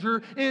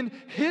manger, in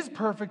His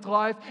perfect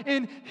life,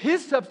 in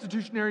His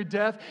substitutionary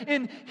death,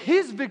 in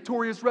His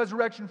victorious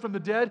resurrection from the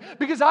dead,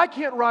 because I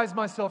can't rise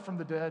myself from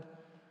the dead.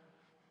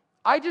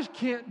 I just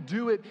can't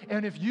do it.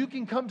 And if you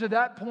can come to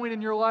that point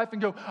in your life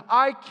and go,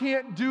 I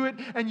can't do it,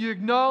 and you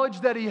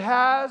acknowledge that He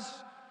has,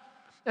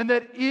 and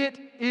that it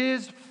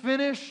is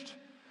finished,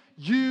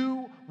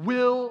 you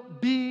will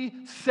be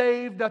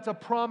saved. That's a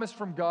promise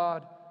from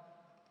God.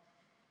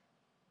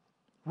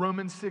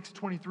 Romans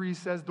 6:23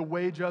 says the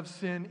wage of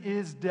sin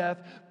is death,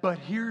 but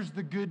here's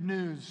the good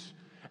news.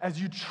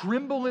 As you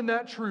tremble in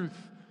that truth,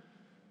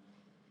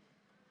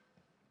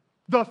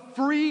 the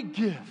free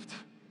gift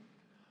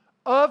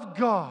of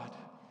God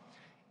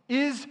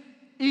is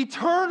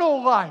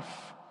eternal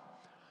life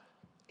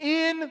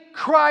in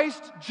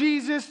Christ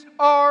Jesus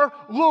our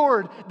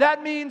Lord.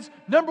 That means,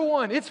 number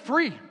one, it's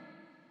free.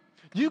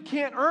 You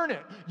can't earn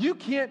it. You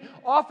can't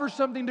offer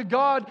something to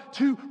God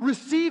to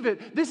receive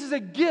it. This is a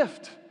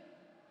gift.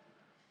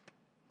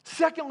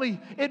 Secondly,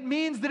 it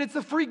means that it's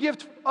a free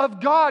gift of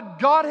God.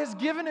 God has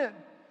given it.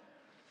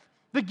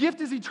 The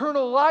gift is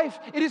eternal life.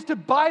 It is to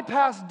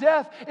bypass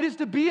death. It is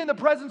to be in the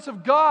presence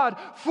of God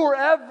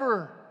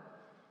forever.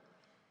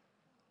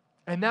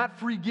 And that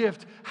free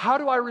gift, how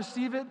do I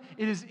receive it?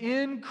 It is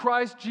in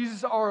Christ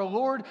Jesus our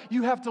Lord.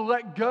 You have to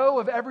let go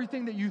of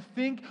everything that you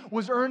think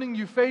was earning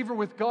you favor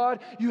with God.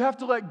 You have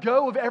to let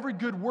go of every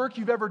good work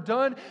you've ever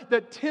done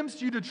that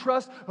tempts you to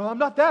trust, well, I'm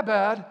not that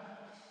bad.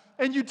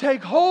 And you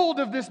take hold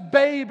of this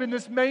babe in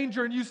this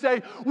manger and you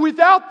say,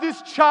 without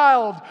this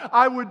child,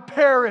 I would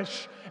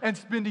perish and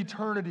spend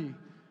eternity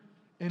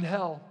in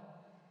hell.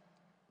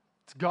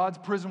 It's God's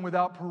prison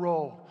without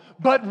parole.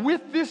 But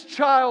with this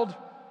child,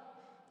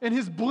 and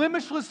His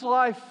blemishless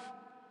life,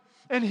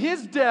 and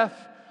His death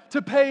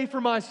to pay for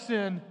my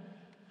sin,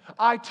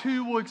 I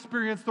too will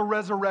experience the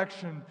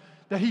resurrection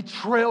that He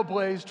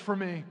trailblazed for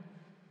me.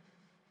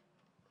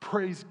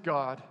 Praise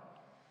God.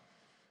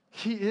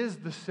 He is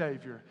the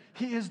Savior.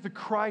 He is the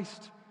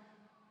Christ.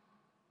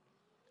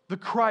 The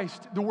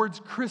Christ, the word's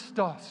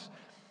Christos.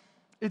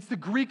 It's the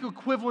Greek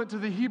equivalent to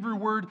the Hebrew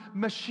word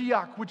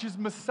Mashiach, which is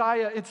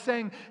Messiah. It's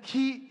saying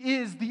He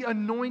is the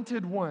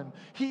anointed one.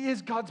 He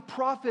is God's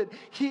prophet.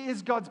 He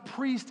is God's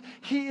priest.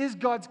 He is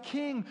God's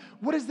king.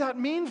 What does that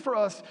mean for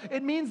us?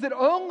 It means that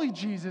only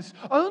Jesus,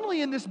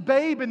 only in this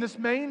babe in this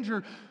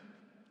manger,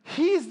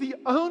 He's the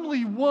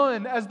only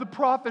one as the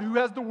prophet who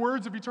has the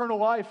words of eternal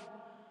life.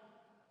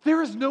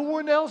 There is no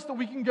one else that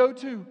we can go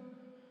to,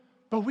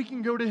 but we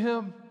can go to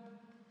Him.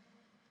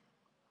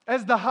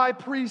 As the high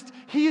priest,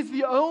 He is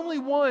the only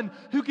one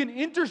who can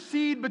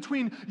intercede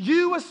between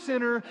you, a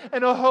sinner,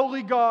 and a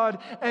holy God.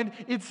 And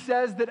it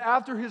says that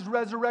after His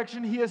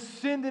resurrection, He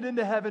ascended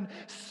into heaven,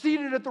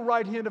 seated at the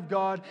right hand of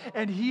God,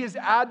 and He is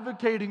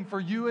advocating for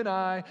you and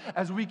I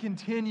as we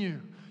continue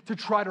to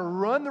try to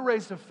run the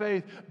race of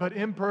faith, but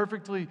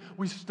imperfectly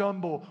we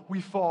stumble,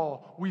 we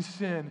fall, we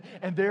sin.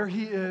 And there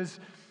He is,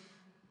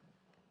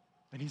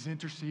 and He's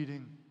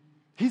interceding.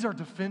 He's our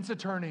defense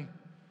attorney.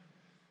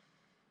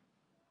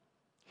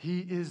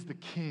 He is the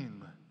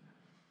king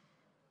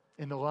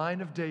in the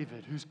line of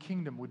David, whose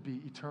kingdom would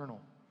be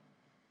eternal.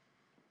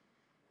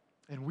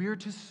 And we are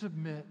to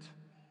submit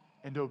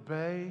and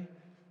obey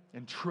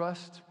and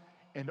trust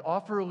and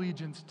offer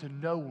allegiance to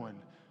no one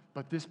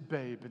but this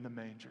babe in the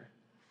manger.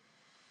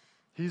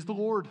 He's the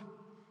Lord.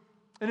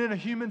 And in a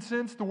human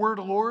sense, the word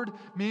Lord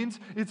means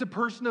it's a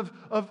person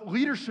of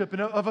leadership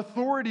and of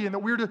authority, and that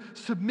we're to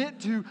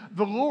submit to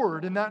the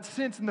Lord in that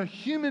sense, in the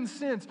human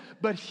sense.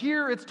 But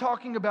here it's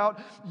talking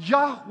about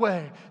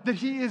Yahweh, that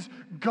He is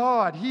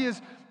God. He is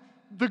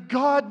the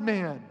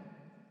God-man.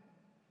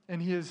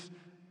 And He has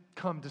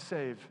come to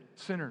save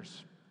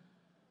sinners.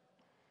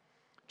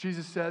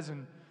 Jesus says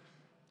in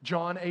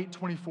John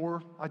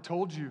 8:24, I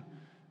told you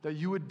that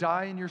you would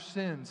die in your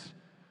sins.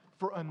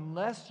 For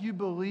unless you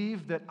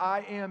believe that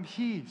I am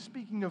He,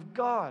 speaking of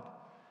God,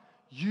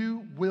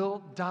 you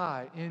will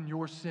die in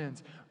your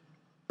sins.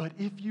 But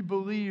if you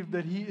believe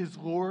that He is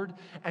Lord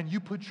and you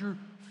put your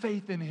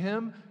faith in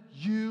Him,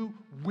 you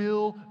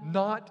will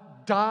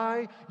not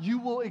die. You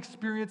will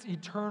experience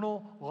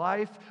eternal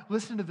life.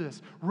 Listen to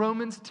this.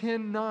 Romans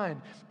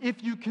 10:9.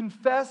 If you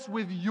confess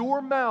with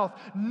your mouth,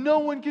 no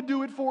one can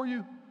do it for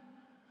you.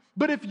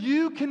 But if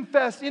you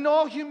confess in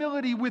all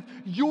humility with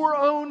your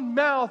own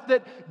mouth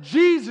that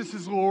Jesus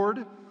is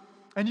Lord,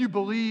 and you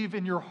believe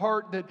in your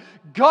heart that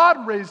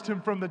God raised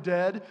Him from the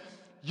dead,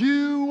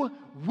 you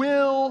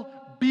will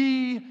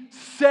be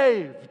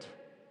saved.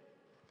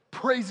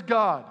 Praise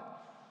God.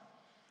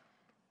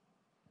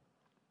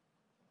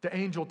 The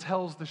angel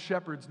tells the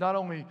shepherds not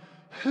only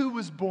who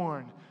was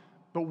born,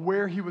 but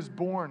where He was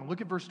born. Look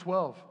at verse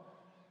 12.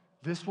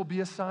 This will be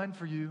a sign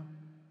for you.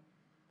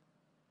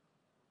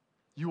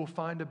 you will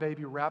find a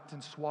baby wrapped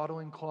in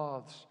swaddling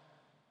cloths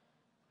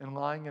and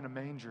lying in a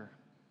manger.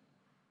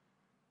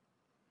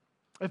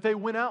 If they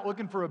went out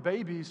looking for a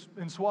baby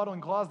in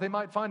swaddling cloths, they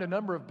might find a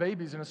number of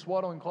babies in a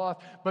swaddling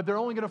cloth, but they're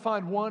only going to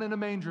find one in a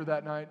manger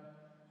that night,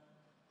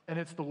 and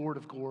it's the Lord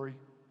of glory.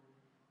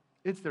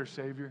 It's their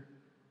Savior.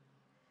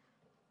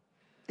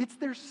 It's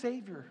their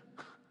Savior.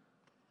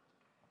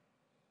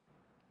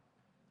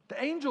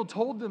 The angel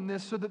told them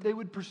this so that they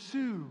would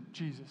pursue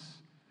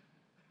Jesus,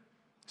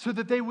 so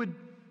that they would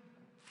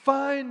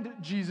find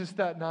Jesus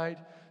that night,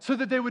 so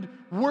that they would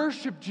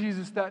worship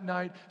Jesus that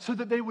night, so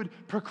that they would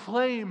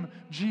proclaim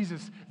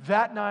Jesus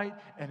that night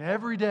and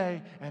every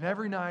day and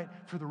every night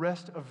for the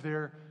rest of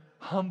their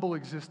humble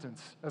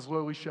existence as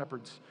lowly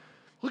shepherds.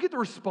 Look at the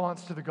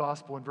response to the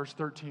gospel in verse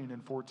 13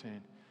 and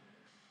 14.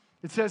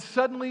 It says,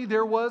 "Suddenly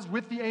there was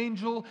with the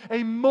angel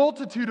a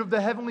multitude of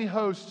the heavenly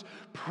hosts,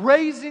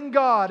 praising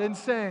God and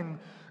saying,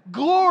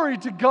 'Glory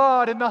to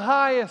God in the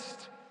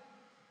highest,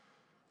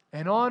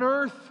 and on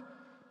earth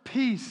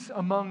peace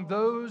among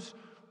those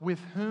with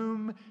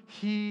whom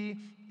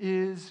He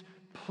is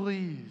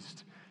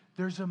pleased.'"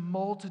 There's a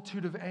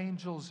multitude of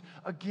angels.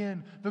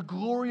 Again, the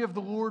glory of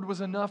the Lord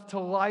was enough to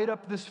light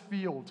up this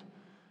field.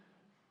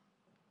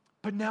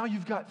 But now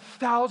you've got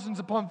thousands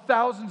upon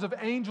thousands of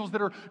angels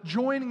that are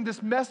joining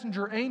this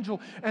messenger angel,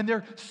 and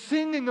they're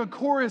singing a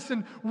chorus.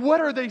 And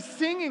what are they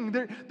singing?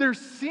 They're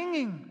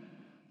singing,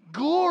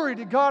 "Glory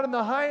to God in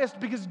the highest,"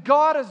 because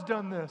God has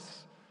done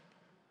this.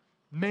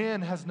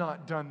 Man has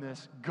not done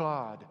this.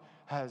 God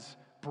has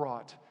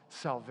brought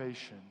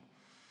salvation.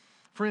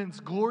 Friends,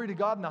 glory to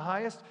God in the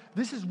highest.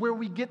 This is where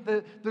we get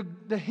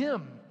the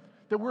hymn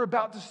that we're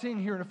about to sing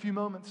here in a few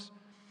moments.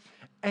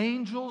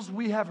 Angels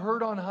we have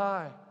heard on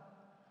high.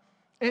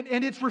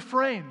 And its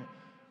refrain,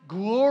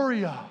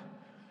 Gloria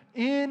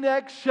in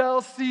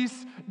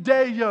excelsis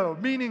Deo,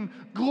 meaning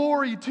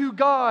glory to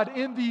God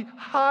in the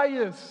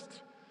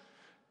highest.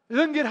 It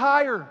doesn't get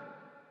higher.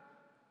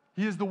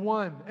 He is the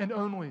one and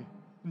only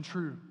and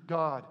true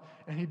God,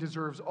 and He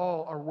deserves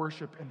all our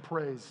worship and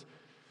praise.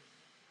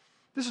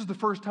 This is the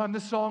first time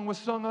this song was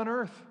sung on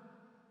earth,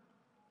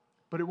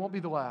 but it won't be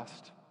the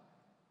last.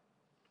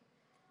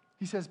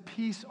 He says,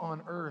 "Peace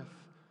on earth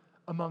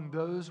among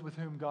those with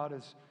whom God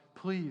is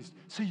pleased."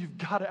 So you've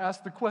got to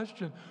ask the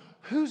question,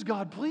 who's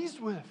God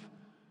pleased with?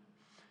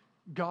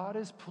 God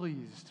is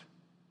pleased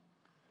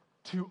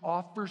to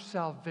offer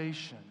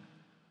salvation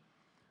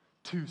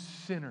to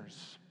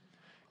sinners.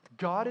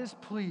 God is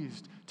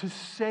pleased to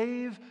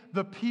save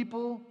the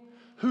people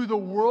who the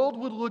world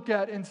would look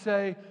at and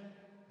say,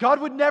 God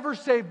would never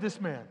save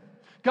this man.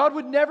 God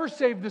would never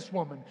save this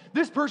woman.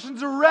 This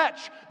person's a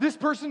wretch. This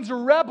person's a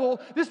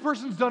rebel. This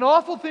person's done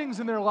awful things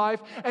in their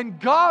life, and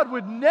God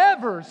would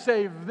never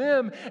save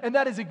them. And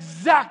that is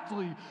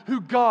exactly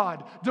who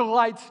God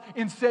delights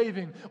in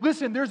saving.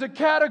 Listen, there's a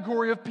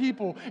category of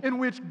people in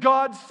which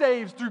God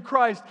saves through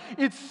Christ.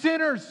 It's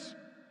sinners.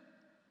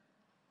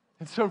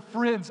 And so,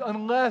 friends,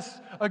 unless,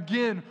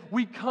 again,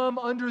 we come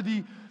under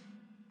the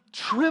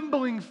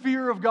trembling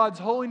fear of God's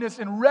holiness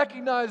and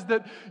recognize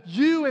that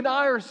you and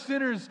I are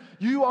sinners,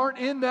 you aren't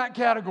in that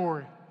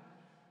category.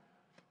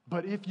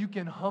 But if you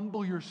can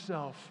humble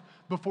yourself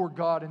before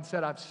God and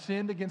said, I've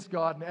sinned against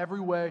God in every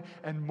way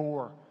and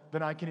more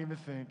than I can even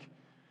think,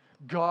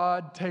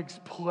 God takes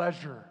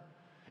pleasure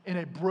in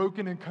a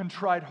broken and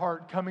contrite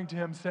heart coming to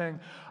Him saying,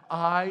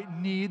 I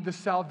need the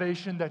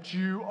salvation that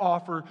you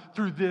offer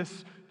through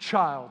this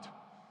child.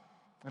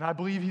 And I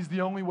believe He's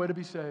the only way to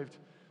be saved.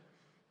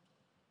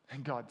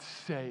 And God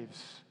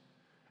saves.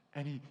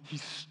 And He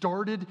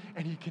started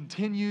and He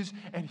continues,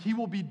 and He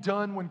will be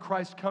done when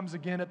Christ comes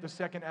again at the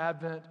second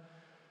advent.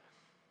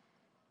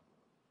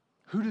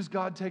 Who does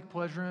God take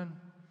pleasure in?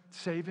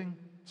 Saving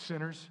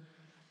sinners.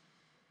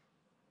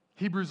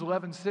 Hebrews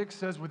 11:6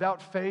 says,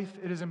 without faith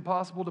it is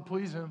impossible to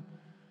please Him.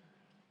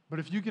 But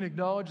if you can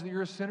acknowledge that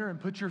you're a sinner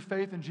and put your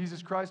faith in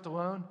Jesus Christ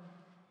alone,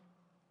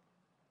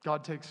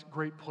 God takes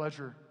great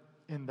pleasure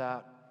in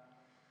that.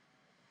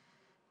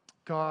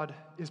 God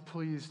is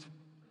pleased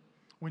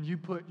when you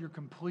put your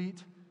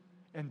complete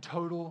and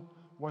total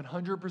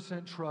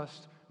 100%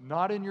 trust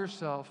not in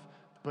yourself,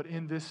 but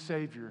in this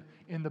Savior,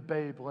 in the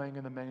babe laying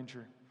in the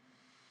manger.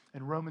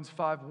 And Romans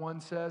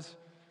 5:1 says,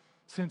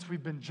 since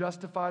we've been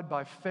justified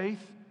by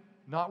faith,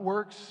 not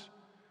works,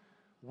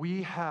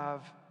 we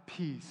have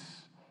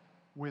peace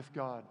with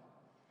God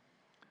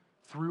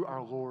through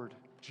our Lord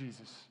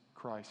Jesus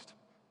Christ.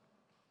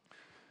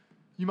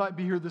 You might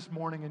be here this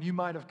morning and you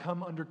might have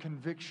come under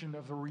conviction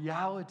of the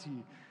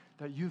reality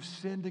that you've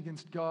sinned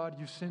against God,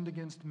 you've sinned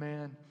against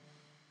man,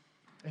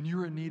 and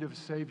you're in need of a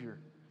Savior.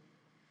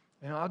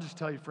 And I'll just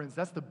tell you, friends,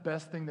 that's the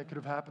best thing that could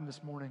have happened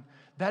this morning.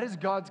 That is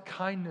God's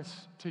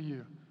kindness to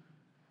you.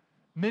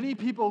 Many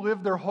people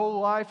live their whole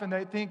life and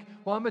they think,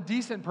 well, I'm a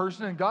decent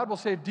person and God will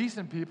save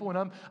decent people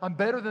and I'm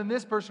better than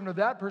this person or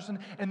that person,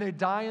 and they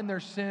die in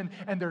their sin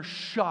and they're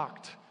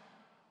shocked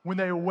when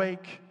they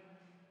awake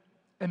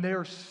and they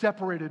are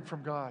separated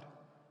from God.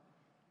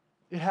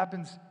 It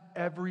happens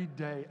every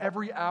day.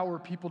 Every hour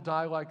people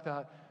die like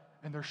that,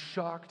 and they're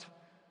shocked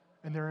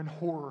and they're in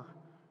horror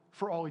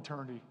for all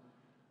eternity.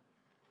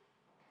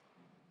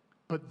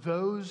 But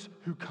those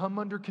who come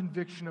under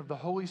conviction of the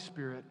Holy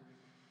Spirit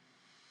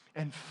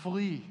and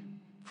flee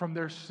from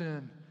their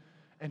sin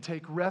and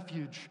take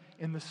refuge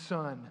in the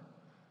Son,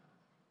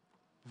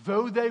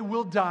 though they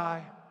will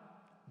die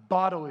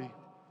bodily,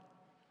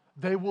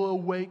 they will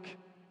awake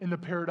in the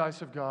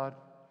paradise of God.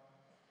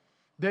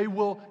 They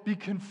will be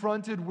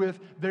confronted with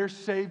their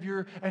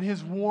Savior and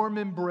His warm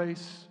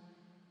embrace,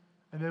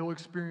 and they will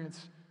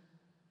experience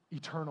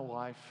eternal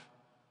life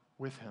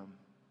with Him.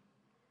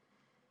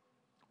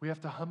 We have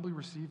to humbly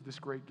receive this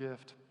great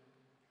gift.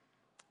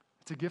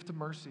 It's a gift of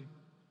mercy.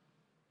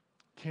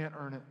 Can't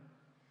earn it.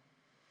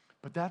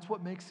 But that's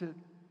what makes it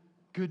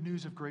good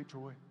news of great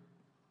joy.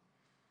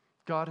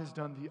 God has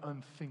done the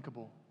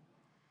unthinkable.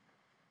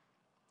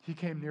 He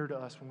came near to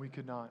us when we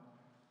could not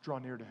draw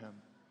near to Him.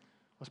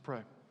 Let's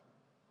pray.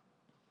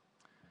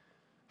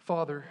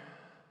 Father,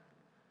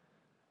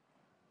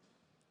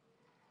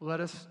 let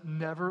us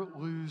never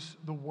lose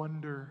the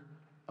wonder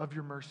of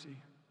your mercy.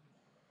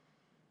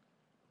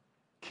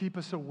 Keep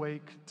us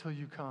awake till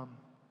you come,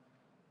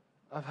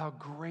 of how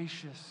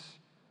gracious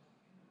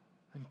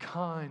and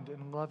kind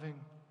and loving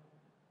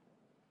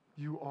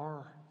you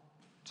are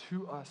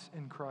to us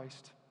in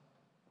Christ.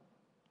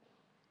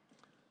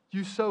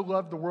 You so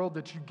loved the world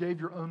that you gave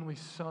your only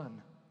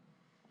Son.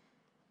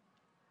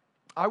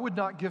 I would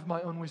not give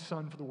my only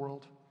Son for the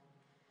world.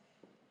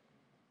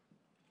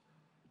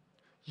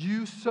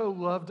 You so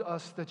loved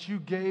us that you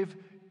gave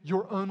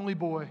your only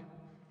boy,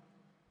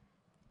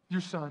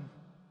 your Son,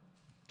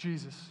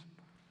 Jesus,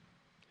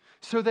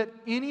 so that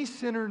any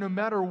sinner, no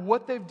matter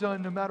what they've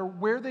done, no matter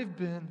where they've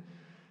been,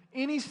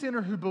 any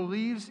sinner who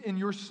believes in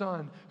your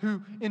Son,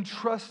 who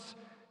entrusts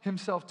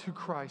himself to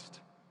Christ,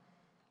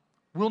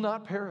 will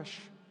not perish,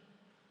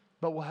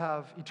 but will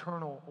have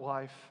eternal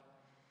life.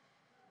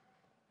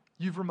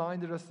 You've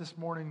reminded us this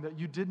morning that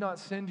you did not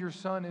send your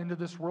Son into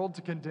this world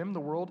to condemn the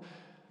world,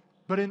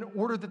 but in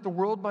order that the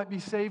world might be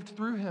saved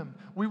through him.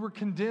 We were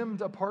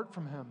condemned apart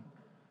from him.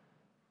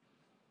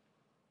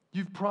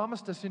 You've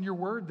promised us in your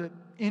word that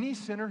any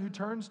sinner who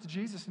turns to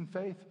Jesus in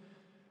faith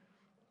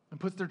and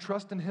puts their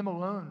trust in him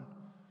alone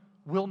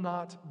will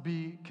not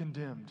be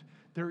condemned.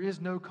 There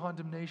is no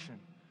condemnation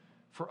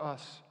for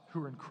us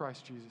who are in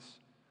Christ Jesus.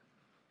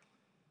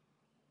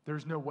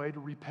 There's no way to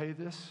repay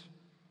this.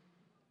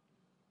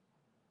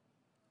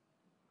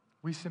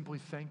 We simply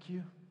thank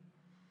you,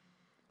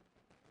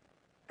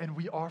 and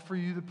we offer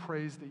you the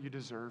praise that you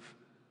deserve.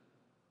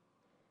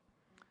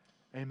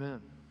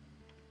 Amen.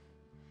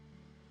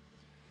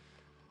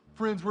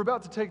 Friends, we're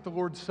about to take the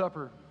Lord's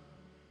Supper.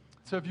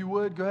 So if you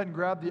would, go ahead and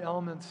grab the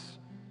elements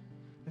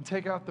and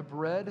take out the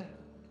bread.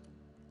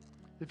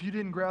 If you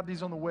didn't grab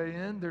these on the way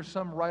in, there's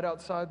some right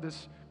outside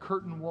this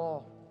curtain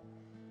wall.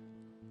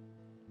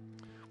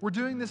 We're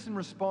doing this in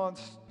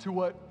response to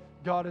what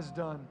God has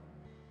done.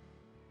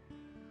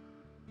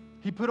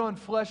 He put on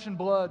flesh and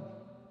blood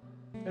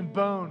and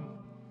bone,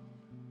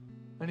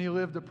 and He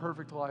lived a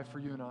perfect life for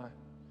you and I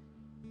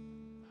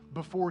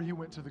before He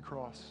went to the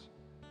cross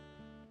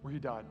where He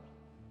died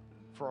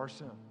for our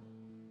sin.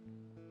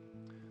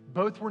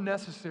 Both were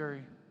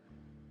necessary,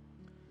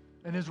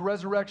 and His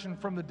resurrection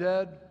from the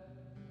dead,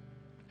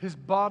 His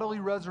bodily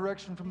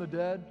resurrection from the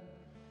dead,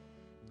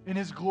 in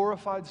His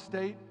glorified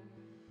state,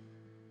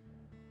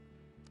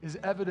 is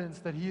evidence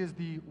that He is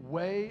the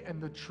way and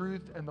the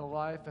truth and the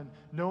life, and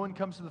no one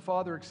comes to the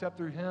Father except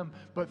through Him,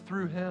 but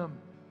through Him,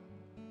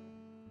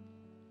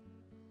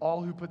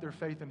 all who put their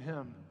faith in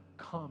Him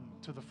come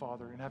to the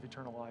Father and have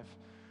eternal life.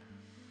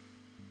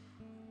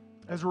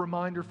 As a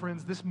reminder,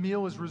 friends, this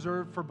meal is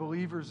reserved for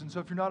believers, and so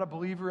if you're not a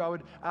believer, I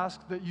would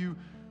ask that you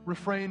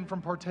refrain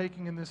from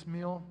partaking in this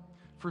meal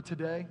for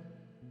today.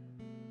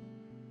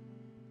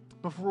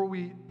 Before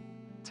we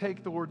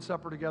take the Lord's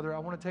Supper together, I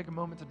want to take a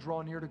moment to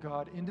draw near to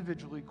God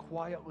individually,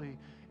 quietly,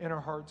 in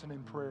our hearts and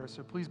in prayer.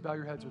 So please bow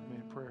your heads with me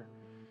in prayer.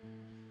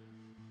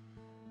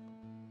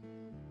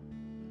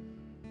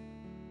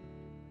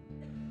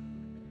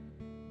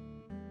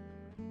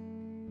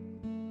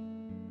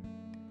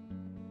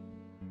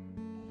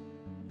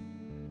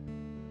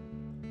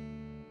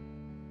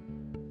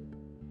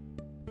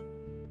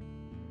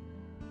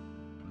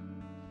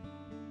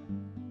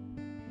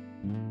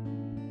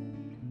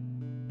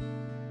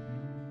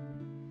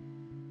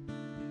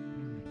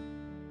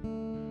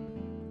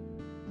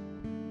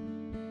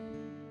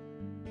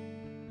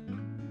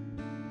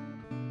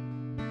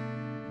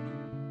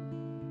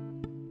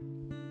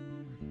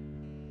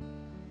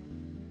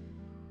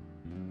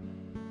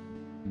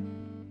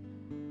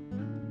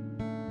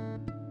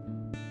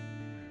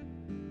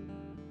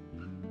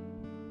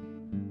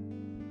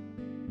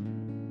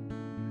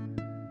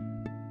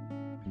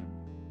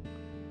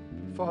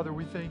 Father,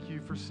 we thank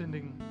you for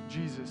sending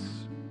Jesus.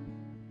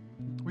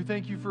 We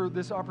thank you for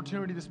this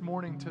opportunity this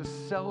morning to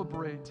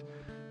celebrate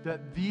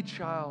that the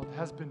child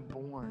has been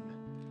born.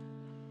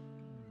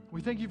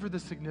 We thank you for the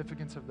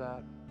significance of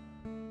that.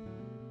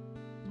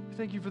 We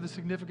thank you for the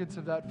significance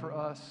of that for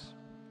us.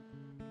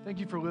 Thank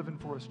you for living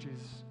for us,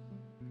 Jesus,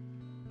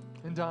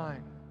 and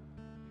dying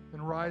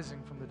and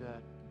rising from the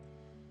dead.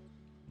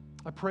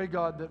 I pray,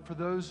 God, that for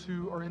those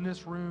who are in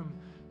this room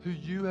who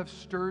you have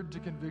stirred to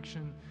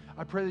conviction,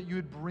 I pray that you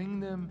would bring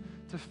them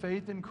to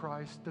faith in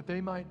Christ, that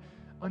they might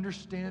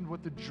understand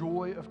what the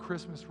joy of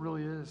Christmas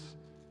really is.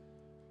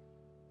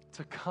 It's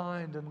a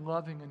kind and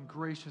loving and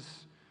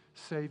gracious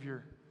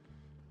Savior,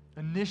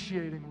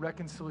 initiating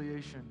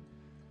reconciliation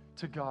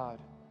to God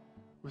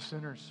with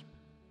sinners.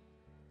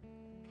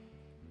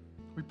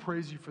 We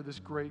praise you for this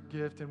great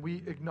gift, and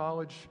we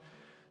acknowledge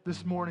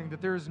this morning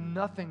that there is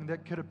nothing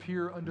that could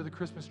appear under the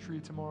Christmas tree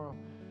tomorrow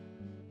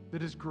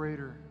that is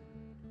greater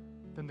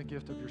than the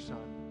gift of your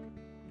Son.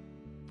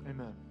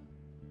 Amen.